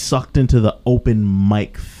be sucked into the open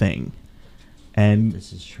mic thing. And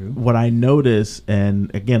this is true. What I notice, and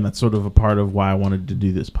again, that's sort of a part of why I wanted to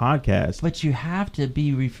do this podcast. But you have to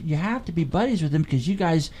be buddies with them, because you're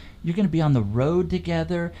going to be on the road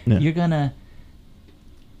together. Yeah. You're going to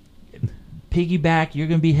piggyback. You're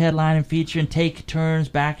going to be headlining, featuring, take turns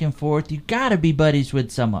back and forth. You got to be buddies with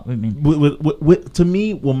someone. I mean, to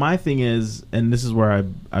me, well, my thing is, and this is where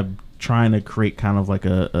I'm trying to create kind of like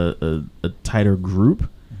a tighter group.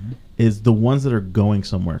 Is the ones that are going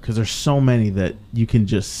somewhere, because there's so many that you can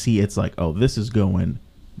just see. It's like, oh, this is going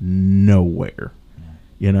nowhere.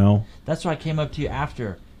 You know. That's why I came up to you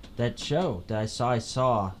after that show that I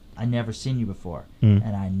saw. I never seen you before, Mm.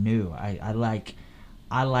 and I knew I like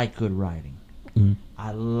good writing. Mm.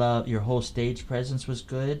 I love your whole stage presence was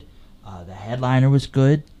good. The headliner was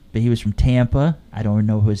good, but he was from Tampa. I don't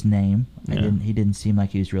know his name. Yeah. He didn't seem like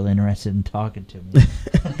he was really interested in talking to me.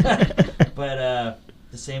 But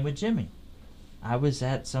the same with Jimmy. I was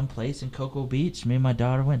at some place in Cocoa Beach. Me and my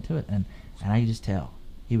daughter went to it, and I could just tell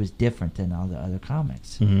he was different than all the other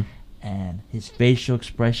comics. Mm-hmm. And his facial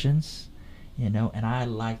expressions, and I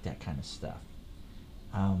like that kind of stuff.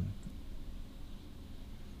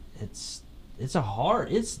 It's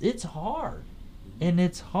hard, and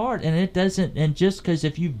it doesn't. And just because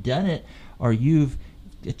if you've done it or you've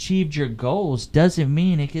achieved your goals doesn't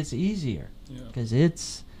mean it gets easier. Because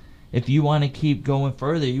if you want to keep going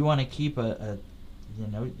further, you want to keep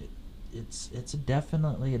it's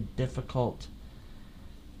definitely a difficult.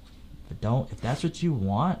 But if that's what you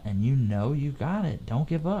want and you got it, don't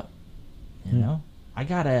give up. I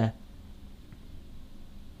gotta.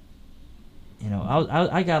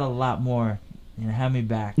 I got a lot more. Have me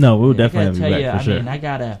back. No, we'll definitely have you back for sure. I mean, I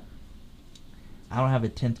gotta. I don't have a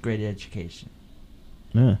 10th grade education.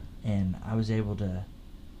 Yeah. And I was able to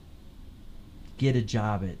get a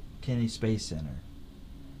job at Kennedy Space Center.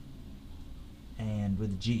 And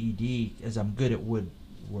with the GED, as I'm good at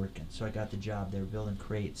woodworking, so I got the job. They were building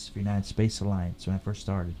crates for United Space Alliance when I first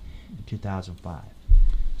started in 2005.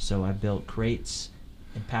 So I built crates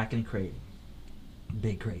and packing and crating,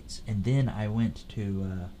 big crates. And then I went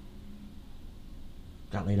to,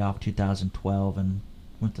 got laid off in 2012 and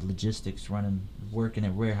went to logistics, working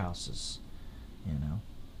at warehouses, you know.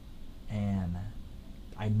 And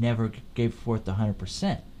I never gave forth the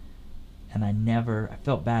 100%. And I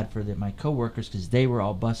felt bad for my coworkers because they were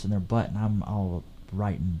all busting their butt and I'm all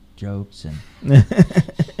writing jokes and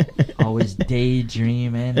always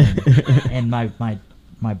daydreaming. And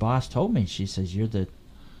my boss told me, she says, you're the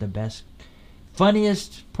best,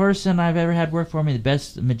 funniest person I've ever had work for me, the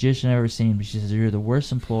best magician I've ever seen. She says, you're the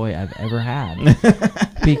worst employee I've ever had.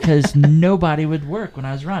 Because nobody would work when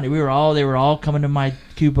I was around. They were all coming to my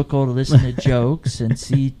cubicle to listen to jokes and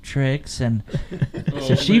see tricks, and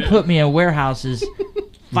so she put me in warehouses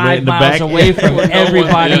 5 miles away from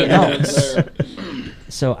everybody else.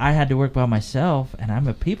 So I had to work by myself, and I'm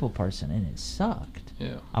a people person, and it sucked.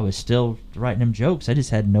 Yeah. I was still writing them jokes. I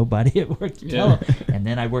just had nobody at work to tell them. And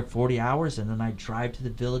then I'd work 40 hours, and then I'd drive to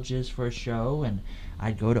the villages for a show, and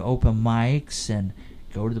I'd go to open mics and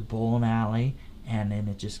go to the bowling alley. And then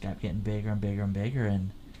it just kept getting bigger and bigger and bigger, and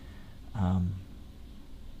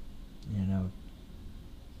you know,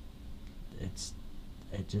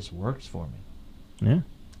 it just works for me. Yeah,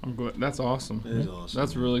 I'm glad. That's awesome. It is awesome.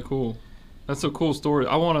 That's really cool. That's a cool story.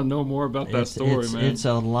 I want to know more about that story, man. It's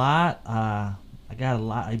a lot. I got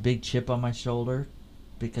a big chip on my shoulder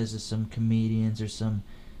because of some comedians or some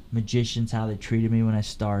magicians, how they treated me when I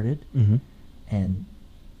started, and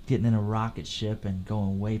getting in a rocket ship and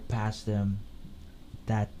going way past them.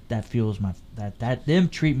 That fuels that them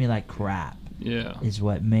treat me like crap. Yeah, is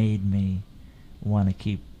what made me want to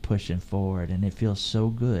keep pushing forward, and it feels so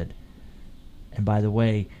good. And by the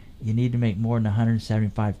way, you need to make more than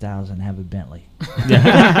 $175,000 and have a Bentley.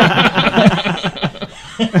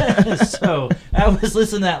 So I was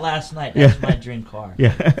listening to that last night. That's my dream car.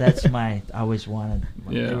 Yeah, that's I always wanted.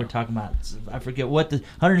 Yeah. They were talking about, I forget what the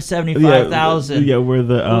 $175,000. Yeah, where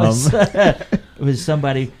the was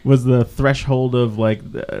somebody was the threshold of like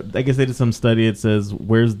I guess they did some study. It says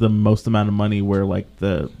where's the most amount of money where like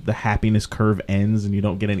the happiness curve ends and you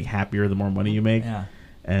don't get any happier the more money you make. Yeah.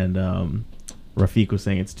 And Rafiq was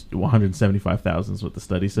saying it's 175,000 is what the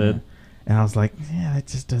study said. Yeah. And I was like, yeah, that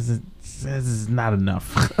just doesn't. This is not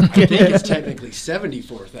enough. I think it's technically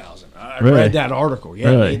 74,000. I read that article.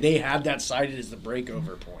 Yeah, really? they had that cited as the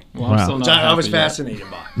breakover point. Well, wow. Which I was fascinated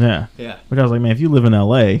by. Yeah. But I was like, man, if you live in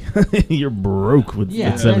L.A., you're broke with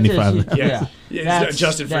 75. Yeah.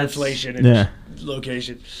 Adjusted for inflation and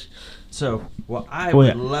location. So, I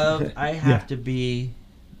would love. I have to be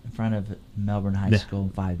in front of Melbourne High School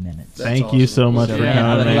in 5 minutes. Thank awesome. You so much for coming.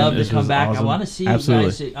 I would love to come back. Awesome. I want to see you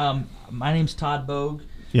guys. My name's Todd Bogue.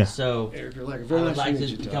 Yeah. So Eric Erlacher, I would like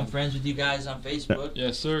to become friends with you guys on Facebook.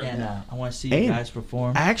 Yes, sir. And I want to see you guys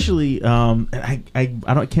perform. Actually, I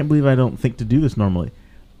can't believe I don't think to do this normally.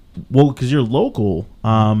 Well, because you're local,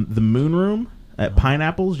 the Moon Room at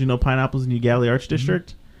Pineapples. You know Pineapples in Ugali Arts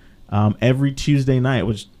District. Every Tuesday night,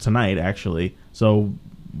 which tonight actually. So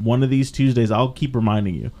one of these Tuesdays, I'll keep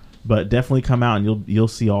reminding you. But definitely come out and you'll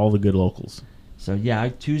see all the good locals. So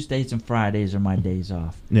Tuesdays and Fridays are my days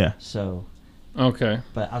off. Yeah. So. Okay.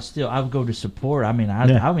 But I'll go to support. I mean,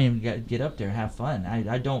 I'll even get up there and have fun. I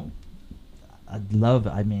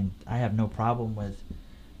have no problem with,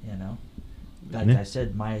 like I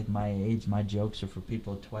said, my age, my jokes are for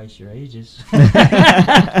people twice your ages.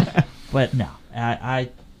 But no,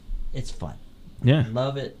 it's fun. Yeah.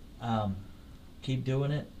 Love it. Keep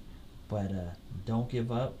doing it, but don't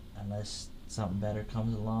give up unless something better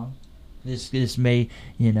comes along. This may,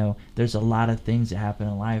 there's a lot of things that happen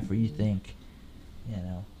in life where you think,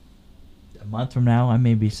 a month from now I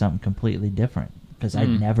may be something completely different because I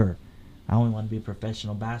only want to be a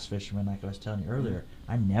professional bass fisherman, like I was telling you earlier.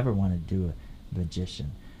 I never wanted to do a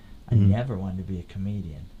magician. I never wanted to be a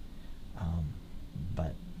comedian, but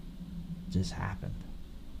it just happened.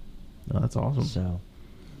 Oh, that's awesome. So,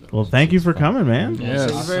 well, thank you for coming, man.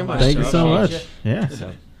 Yes. Thank you very much. Thank you so much. Yeah.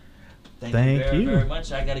 So, Thank you very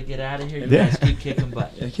much. I got to get out of here. You guys keep kicking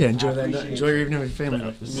butt. Yeah, enjoy that. Enjoy your evening with your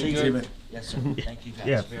family. See you. Yes, sir. Thank you,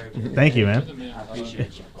 guys. Very good. Thank you, man. I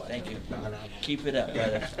appreciate you. Thank you. Keep it up,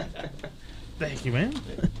 brother. Thank you, man.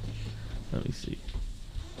 Let me see.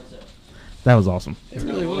 That was awesome. It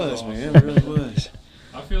really was, man. It really was.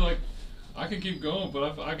 I feel like I can keep going,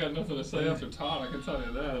 but I got nothing to say after Todd. I can tell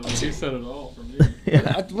you that. Like, he said it all for me.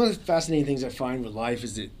 One of the fascinating things I find with life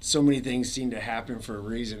is that so many things seem to happen for a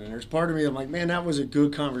reason. And there's part of me I'm like, man, that was a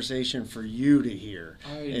good conversation for you to hear.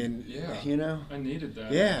 You know, I needed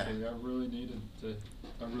that. Yeah, actually. I really needed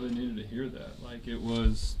to hear that. Like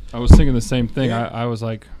I was thinking the same thing. Yeah. I was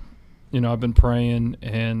like, I've been praying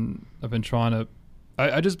and I've been trying to.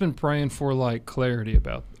 I just been praying for like clarity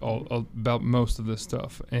about most of this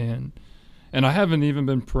stuff, and I haven't even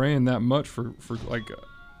been praying that much for like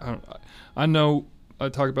I know I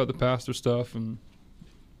talk about the pastor stuff and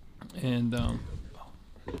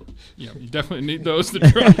you definitely need those to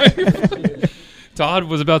drive. Todd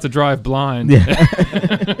was about to drive blind,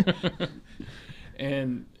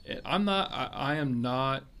 and I am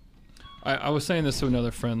not. I was saying this to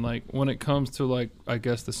another friend, like when it comes to like I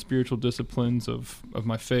guess the spiritual disciplines of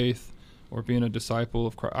my faith or being a disciple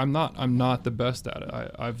of Christ, I'm not the best at it.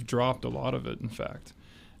 I've dropped a lot of it, in fact.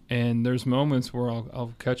 And there's moments where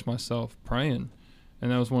I'll catch myself praying,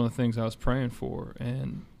 and that was one of the things I was praying for,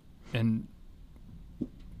 and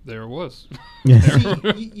there it was. See,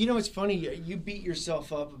 it's funny. You beat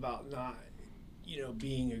yourself up about not.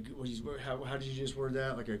 Being how did you just word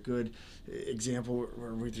that? Like a good example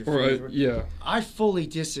or with your friends? Yeah. I fully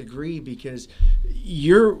disagree because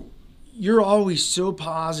you're always so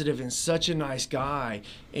positive and such a nice guy,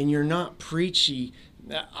 and you're not preachy.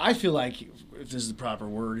 I feel like, if this is the proper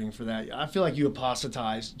wording for that, I feel like you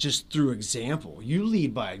apostatize just through example. You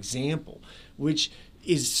lead by example, which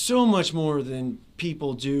is so much more than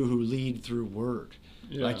people do who lead through word.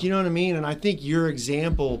 Yeah. Like, you know what I mean? And I think your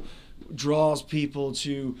example draws people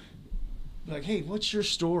to like, hey, what's your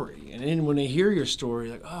story? And then when they hear your story,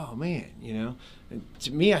 like, oh man, and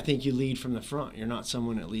to me, I think you lead from the front. You're not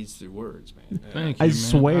someone that leads through words, man. Thank you, I man.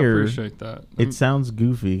 swear, I appreciate that. It sounds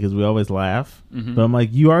goofy because we always laugh, but I'm like,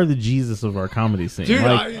 you are the Jesus of our comedy scene. Dude,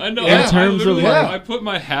 like, I know. In terms of like, I put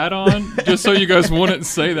my hat on just so you guys wouldn't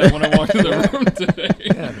say that when I walked in the room today.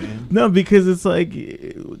 Yeah, man. No, because it's like,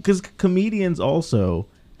 because comedians also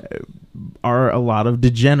are a lot of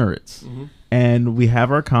degenerates. Mm-hmm. And we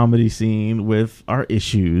have our comedy scene with our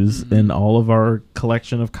issues and all of our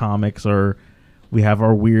collection of comics, or we have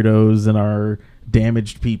our weirdos and our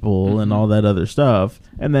damaged people and all that other stuff.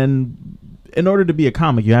 And then in order to be a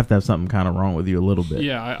comic, you have to have something kind of wrong with you a little bit.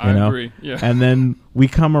 Yeah, I agree. Yeah. And then we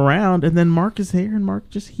come around, and then Mark is here, and Mark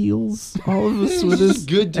just heals all of us with his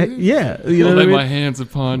good dude. Yeah. I'll lay my hands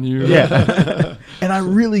upon you. Yeah. And I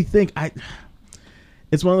really think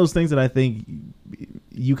it's one of those things that I think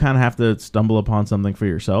you kind of have to stumble upon something for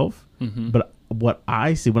yourself. But what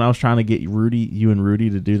I see when I was trying to get you and Rudy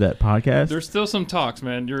to do that podcast, there's still some talks,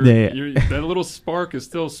 man. That little spark is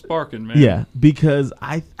still sparking, man. Yeah, because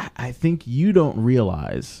I think you don't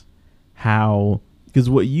realize how, because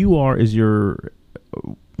what you are is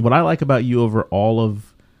what I like about you over all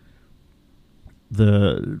of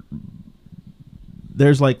there's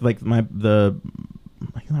like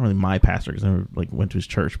not really my pastor because I never went to his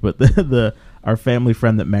church, but our family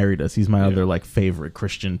friend that married us, he's my other favorite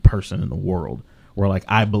Christian person in the world, where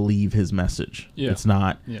I believe his message. Yeah. It's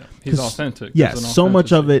not. Yeah. He's authentic. Yeah. So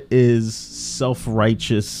much of it is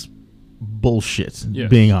self-righteous bullshit, yes.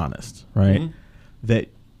 Being honest, right? Mm-hmm. That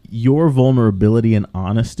your vulnerability and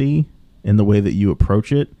honesty in the way that you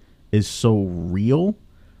approach it is so real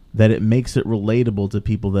that it makes it relatable to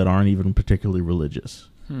people that aren't even particularly religious.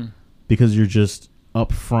 Because you're just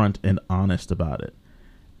upfront and honest about it.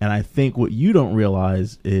 And I think what you don't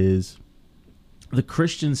realize is the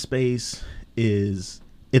Christian space it's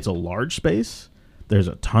a large space. There's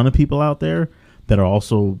a ton of people out there that are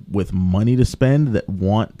also with money to spend that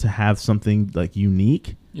want to have something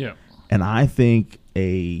unique. Yeah. And I think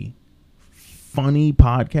a funny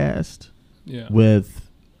podcast with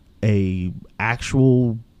a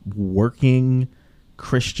actual working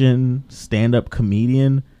Christian stand-up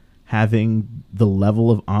comedian having the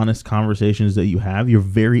level of honest conversations that you're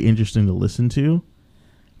very interesting to listen to.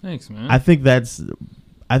 Thanks, man. I think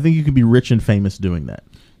you can be rich and famous doing that.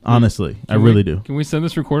 Honestly, I really do. Can we send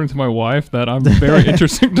this recording to my wife that I'm very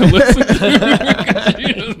interesting to listen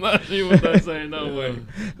to? She was saying no way.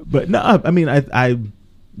 But no, I mean, I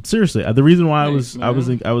seriously, the reason why I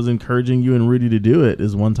was encouraging you and Rudy to do it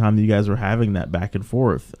is one time you guys were having that back and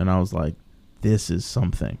forth, and I was like, this is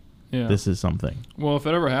something. Yeah. This is something. Well, if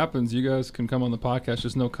it ever happens, you guys can come on the podcast.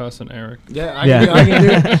 Just no cussing, Eric. Yeah, I can do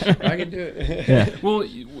it. I can do it. Yeah. Well,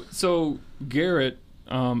 so Garrett,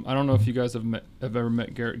 I don't know if you guys have ever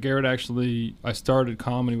met Garrett. Garrett actually, I started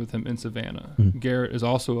comedy with him in Savannah. Mm-hmm. Garrett is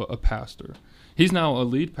also a pastor. He's now a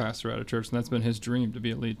lead pastor at a church, and that's been his dream to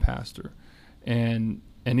be a lead pastor. And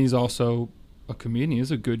he's also a comedian.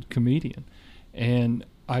 He's a good comedian. And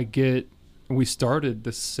we started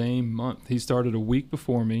the same month. He started a week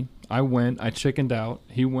before me. I chickened out.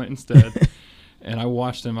 He went instead. And I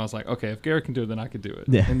watched him. I was like, okay, if Garrett can do it, then I could do it.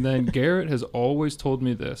 Yeah. And then Garrett has always told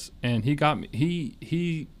me this, and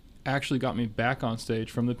he actually got me back on stage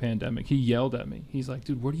from the pandemic. He yelled at me. He's like,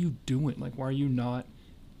 dude, what are you doing? Like, why are you not?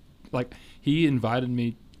 Like, he invited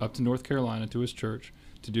me up to North Carolina to his church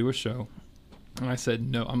to do a show. And I said,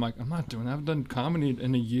 no. I'm like, I'm not doing that. I haven't done comedy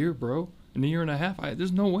in a year, bro. In a year and a half.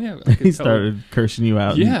 There's no way I could He started cursing you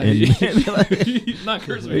out. Yeah. He's not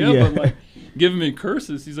cursing me out, but like giving me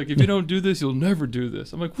curses. He's like, if you don't do this, you'll never do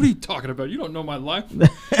this. I'm like, what are you talking about? You don't know my life. And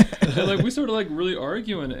like, we started like really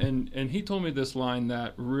arguing. And he told me this line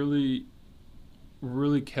that really,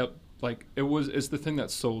 really kept, like, it's the thing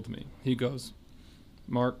that sold me. He goes,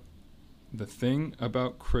 Mark, the thing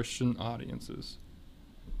about Christian audiences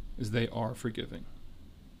is they are forgiving.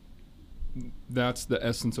 That's the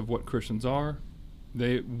essence of what Christians are.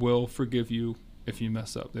 They will forgive you if you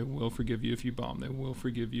mess up. They will forgive you if you bomb. They will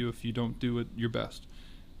forgive you if you don't do it your best.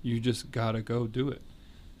 You just gotta go do it.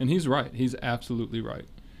 And he's right. He's absolutely right.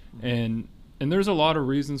 And there's a lot of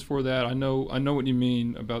reasons for that. I know what you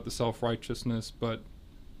mean about the self-righteousness, but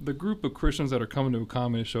the group of Christians that are coming to a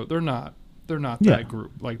comedy show, they're not that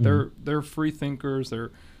group. Like they're free thinkers,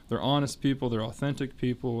 they're honest people, they're authentic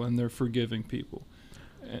people, and they're forgiving people.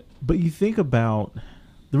 But you think about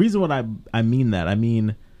the reason what I mean that. I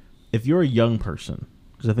mean, if you're a young person,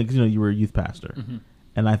 because I think you were a youth pastor,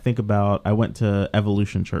 and I think about I went to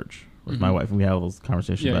Evolution Church with my wife, and we had all those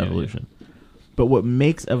conversations about evolution. Yeah. But what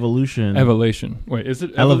makes evolution? Wait, is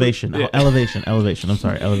it elevation? Elevation. I'm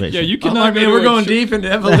sorry, elevation. Yeah, you cannot. We're going deep into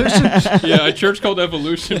evolution. Yeah, a church called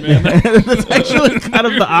Evolution, man. That's actually kind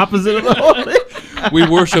of the opposite of the whole thing. We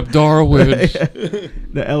worship Darwin.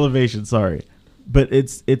 The elevation. Sorry. But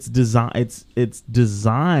it's designed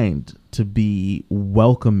to be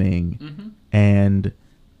welcoming and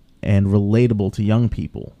relatable to young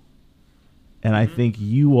people. And I think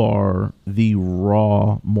you are the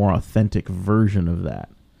raw, more authentic version of that.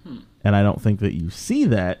 And I don't think that you see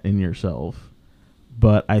that in yourself.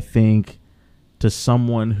 But I think to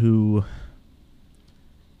someone who's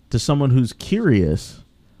curious,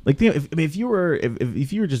 like if you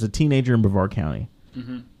were just a teenager in Brevard County,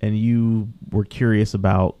 and you were curious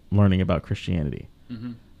about learning about Christianity,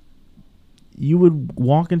 you would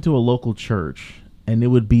walk into a local church, and it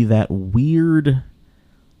would be that weird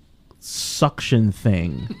suction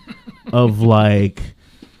thing of like,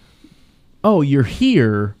 oh, you're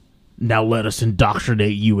here, now let us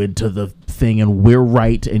indoctrinate you into the thing, and we're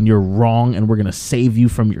right and you're wrong, and we're going to save you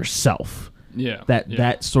from yourself.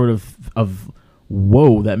 That sort of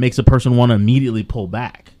whoa, that makes a person want to immediately pull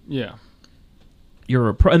back. Yeah.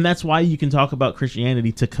 And that's why you can talk about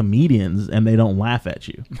Christianity to comedians and they don't laugh at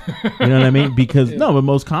you. You know what I mean? Because but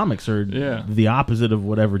most comics are the opposite of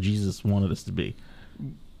whatever Jesus wanted us to be.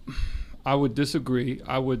 I would disagree.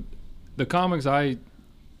 The comics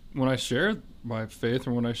when I share my faith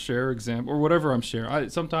or when I share example or whatever I'm sharing,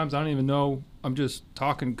 sometimes I don't even know. I'm just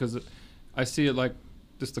talking because I see it like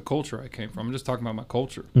just the culture I came from. I'm just talking about my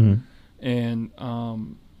culture. And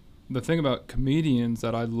the thing about comedians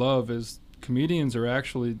that I love is comedians are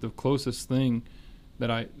actually the closest thing that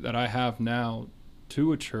I have now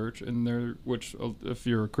to a church, and which if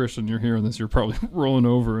you're a Christian, you're hearing this, you're probably rolling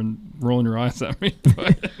over and rolling your eyes at me.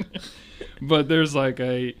 But there's like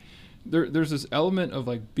there's this element of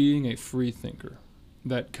like being a free thinker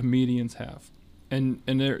that comedians have, and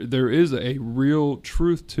there is a real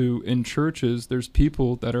truth to in churches. There's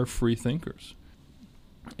people that are free thinkers,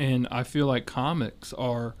 and I feel like comics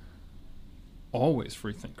are always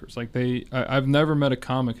free thinkers. Like I've never met a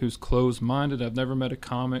comic who's closed-minded. I've never met a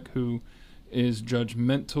comic who is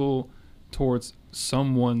judgmental towards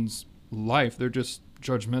someone's life. They're just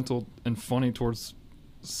judgmental and funny towards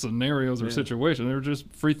scenarios or situations. They're just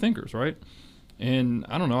free thinkers, right? And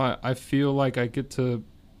I don't know. I feel like I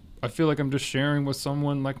feel like I'm just sharing with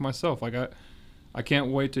someone like myself. Like I can't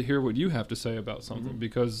wait to hear what you have to say about something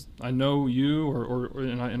because I know you,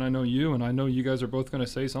 and I know you, and I know you guys are both going to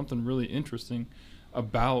say something really interesting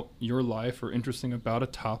about your life or interesting about a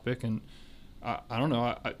topic. And I don't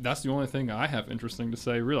know. That's the only thing I have interesting to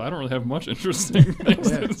say. Really, I don't really have much interesting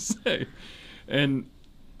things to say. And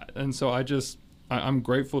so I'm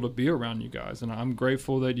grateful to be around you guys, and I'm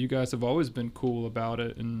grateful that you guys have always been cool about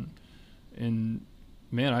it. And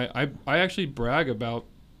man, I actually brag about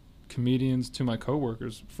comedians to my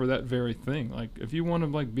coworkers for that very thing. Like if you want to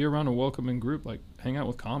like be around a welcoming group, like hang out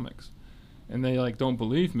with comics. And they like don't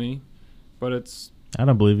believe me, but I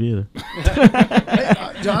don't believe you either.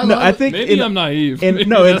 I think maybe I'm naive.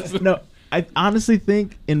 No, I honestly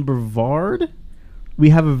think in Brevard, we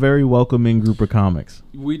have a very welcoming group of comics.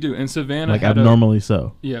 We do. In Savannah, like abnormally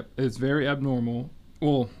so. Yep, it's very abnormal.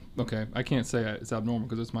 Well, okay, I can't say it's abnormal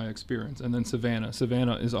because it's my experience. And then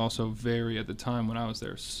Savannah is also very, at the time when I was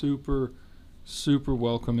there, super, super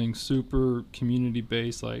welcoming, super community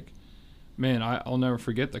based. Like, man, I'll never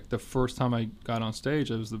forget. Like the first time I got on stage,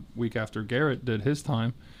 it was the week after Garrett did his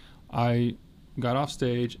time. I got off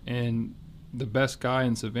stage and the best guy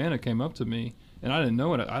in Savannah came up to me, and I didn't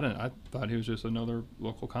know it. I thought he was just another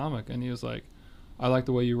local comic, and he was like, "I like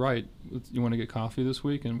the way you write. You want to get coffee this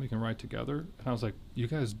week, and we can write together?" And I was like, "You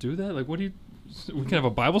guys do that? Like, what do you? We can have a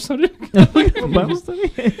Bible study." Bible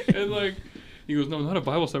study? And like, he goes, "No, not a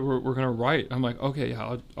Bible study. We're gonna write." I'm like, "Okay,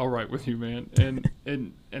 yeah, I'll write with you, man."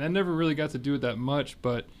 And I never really got to do it that much,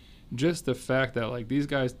 but just the fact that like these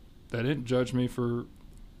guys, they didn't judge me for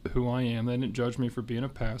who I am. They didn't judge me for being a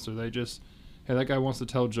pastor. They just, hey, that guy wants to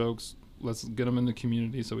tell jokes. Let's get him in the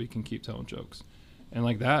community so he can keep telling jokes. And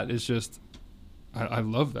like that is just, I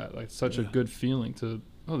love that. Like such a good feeling to,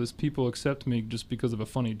 this people accept me just because of a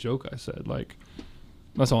funny joke I said. Like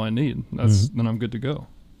that's all I need. Then I'm good to go.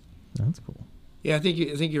 That's cool. Yeah, I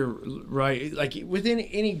think you're right. Like within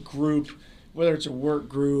any group, whether it's a work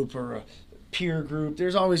group or a peer group,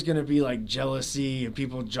 there's always going to be like jealousy and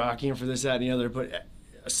people jockeying for this, that, and the other. But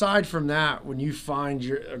aside from that, when you find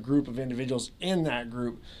a group of individuals in that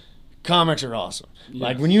group, comics are awesome. Yes.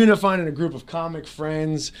 Like when you end up finding a group of comic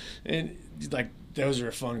friends, and like those are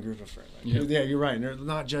a fun group of friends. Like, yeah, you're right. And they're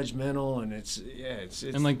not judgmental, and it's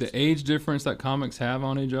and like the age difference that comics have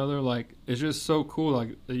on each other, like it's just so cool. Like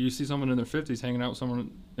you see someone in their 50s hanging out with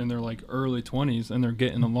someone in their like early 20s, and they're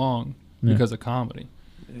getting along because of comedy.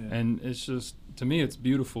 Yeah. And it's just, to me, it's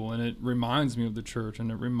beautiful, and it reminds me of the church,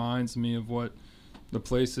 and it reminds me of what the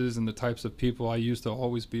places and the types of people I used to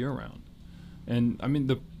always be around. And I mean,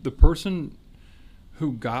 the person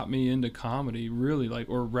who got me into comedy really, like,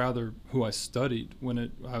 or rather who I studied I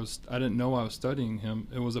didn't know I was studying him.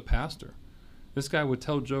 It was a pastor. This guy would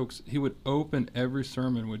tell jokes. He would open every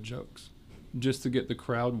sermon with jokes just to get the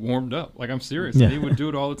crowd warmed up. Like, I'm serious. Yeah. He would do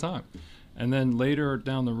it all the time. And then later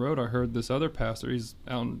down the road, I heard this other pastor, he's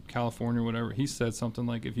out in California or whatever, he said something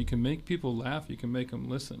like, if you can make people laugh, you can make them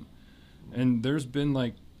listen. And there's been,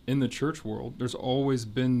 like, in the church world, there's always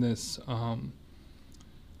been this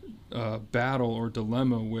battle or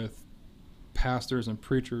dilemma with pastors and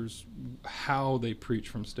preachers, how they preach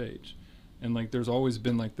from stage. And, like, there's always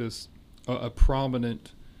been, like, this, a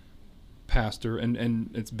prominent pastor, and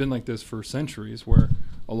it's been like this for centuries, where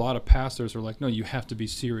a lot of pastors are like, no, you have to be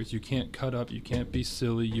serious. You can't cut up. You can't be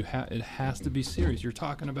silly. It has to be serious. You're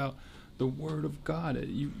talking about the Word of God.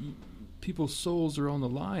 People's souls are on the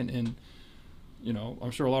line, and you know,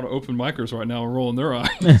 I'm sure a lot of open micers right now are rolling their eyes.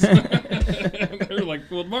 They're like,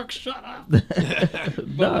 well, Mark, shut up.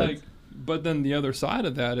 But then the other side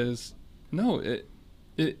of that is, no,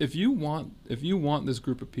 if you want this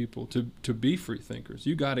group of people to be free thinkers,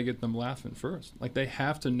 you got to get them laughing first. Like, they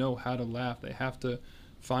have to know how to laugh. They have to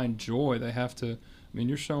find joy. They have to, I mean,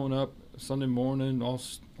 you're showing up Sunday morning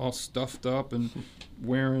all stuffed up and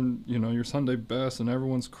wearing, you know, your Sunday best, and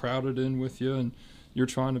everyone's crowded in with you, and you're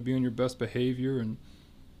trying to be on your best behavior,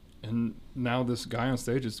 and now this guy on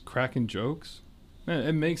stage is cracking jokes.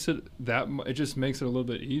 Man, it just makes it a little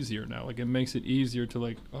bit easier now. Like, it makes it easier to,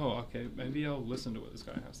 like, oh, okay, maybe I'll listen to what this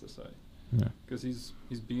guy has to say. Yeah. Because he's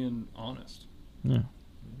being honest. Yeah.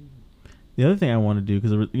 The other thing I want to do,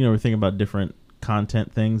 because, you know, we're thinking about different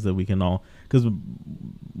content things that we can all, because,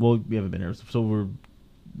 well, we haven't been here, so we're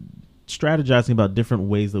strategizing about different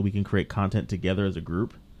ways that we can create content together as a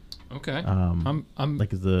group. Okay. I'm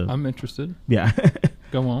interested. Yeah.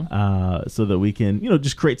 Go on. So that we can, you know,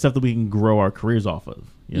 just create stuff that we can grow our careers off of.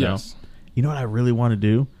 Yes. You know what I really want to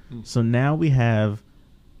do? So now we have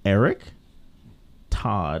Eric,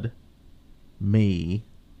 Todd, me,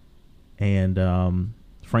 and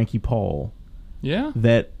Frankie Paul. Yeah.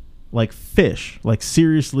 That like fish, like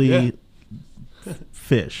seriously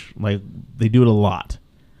fish. Like, they do it a lot.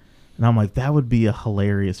 And I'm like, that would be a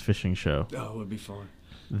hilarious fishing show. Oh, it would be fun.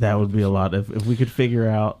 That would be a lot if we could figure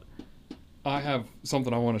out. I have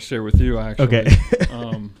something I want to share with you, actually. Okay.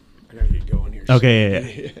 I gotta get going here.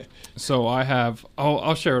 Okay. Yeah. So I have.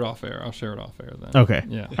 I'll share it off air. I'll share it off air then. Okay.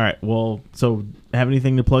 Yeah. All right. Well, so have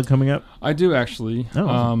anything to plug coming up? I do, actually. Oh,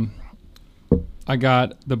 awesome. I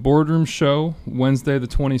got the Boardroom Show Wednesday the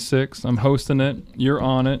 26th. I'm hosting it. You're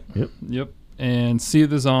on it. Yep. And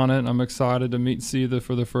Seetha's on it. I'm excited to meet Seetha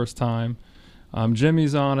for the first time.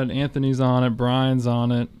 Jimmy's on it. Anthony's on it. Brian's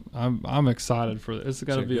on it. I'm excited for it. It's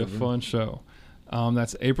got to be a fun show.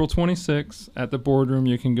 That's April 26th at the Boardroom.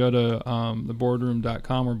 You can go to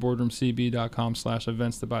theboardroom.com or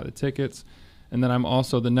boardroomcb.com/events to buy the tickets. And then I'm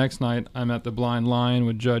also, the next night, I'm at the Blind Lion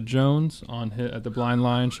with Judd Jones at the Blind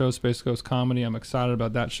Lion show, Space Coast Comedy. I'm excited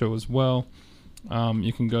about that show as well.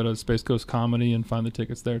 You can go to Space Coast Comedy and find the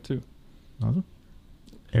tickets there, too. Awesome.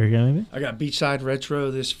 Eric, anything? I got Beachside Retro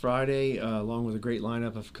this Friday, along with a great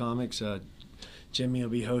lineup of comics. Jimmy will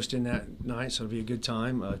be hosting that night, so it'll be a good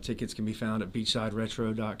time. Tickets can be found at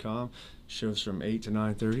beachsideretro.com. Shows from 8 to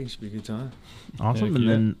 9:30. Should be a good time. Awesome. And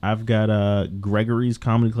then I've got Gregory's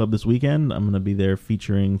Comedy Club this weekend. I'm going to be there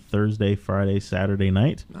featuring Thursday, Friday, Saturday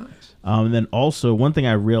night. Nice. And then also, one thing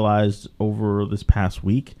I realized over this past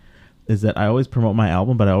week is that I always promote my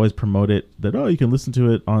album, but I always promote it that, you can listen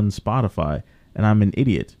to it on Spotify. And I'm an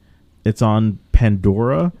idiot. It's on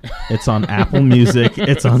Pandora. It's on Apple Music.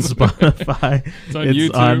 It's on Spotify. It's on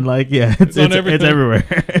YouTube. It's everywhere.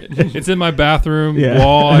 It's in my bathroom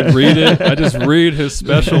wall. I read it. I just read his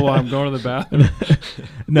special while I'm going to the bathroom.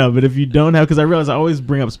 No, but if you don't have, because I realize I always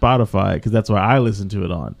bring up Spotify because that's why I listen to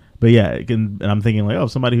it on. But yeah, and I'm thinking like,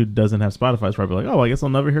 somebody who doesn't have Spotify is probably like, I guess I'll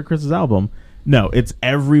never hear Chris's album. No, it's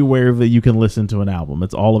everywhere that you can listen to an album.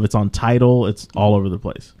 It's on Tidal. It's all over the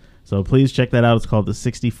place. So please check that out. It's called the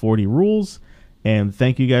 60/40 Rules. And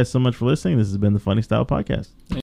thank you guys so much for listening. This has been the Funny Style Podcast.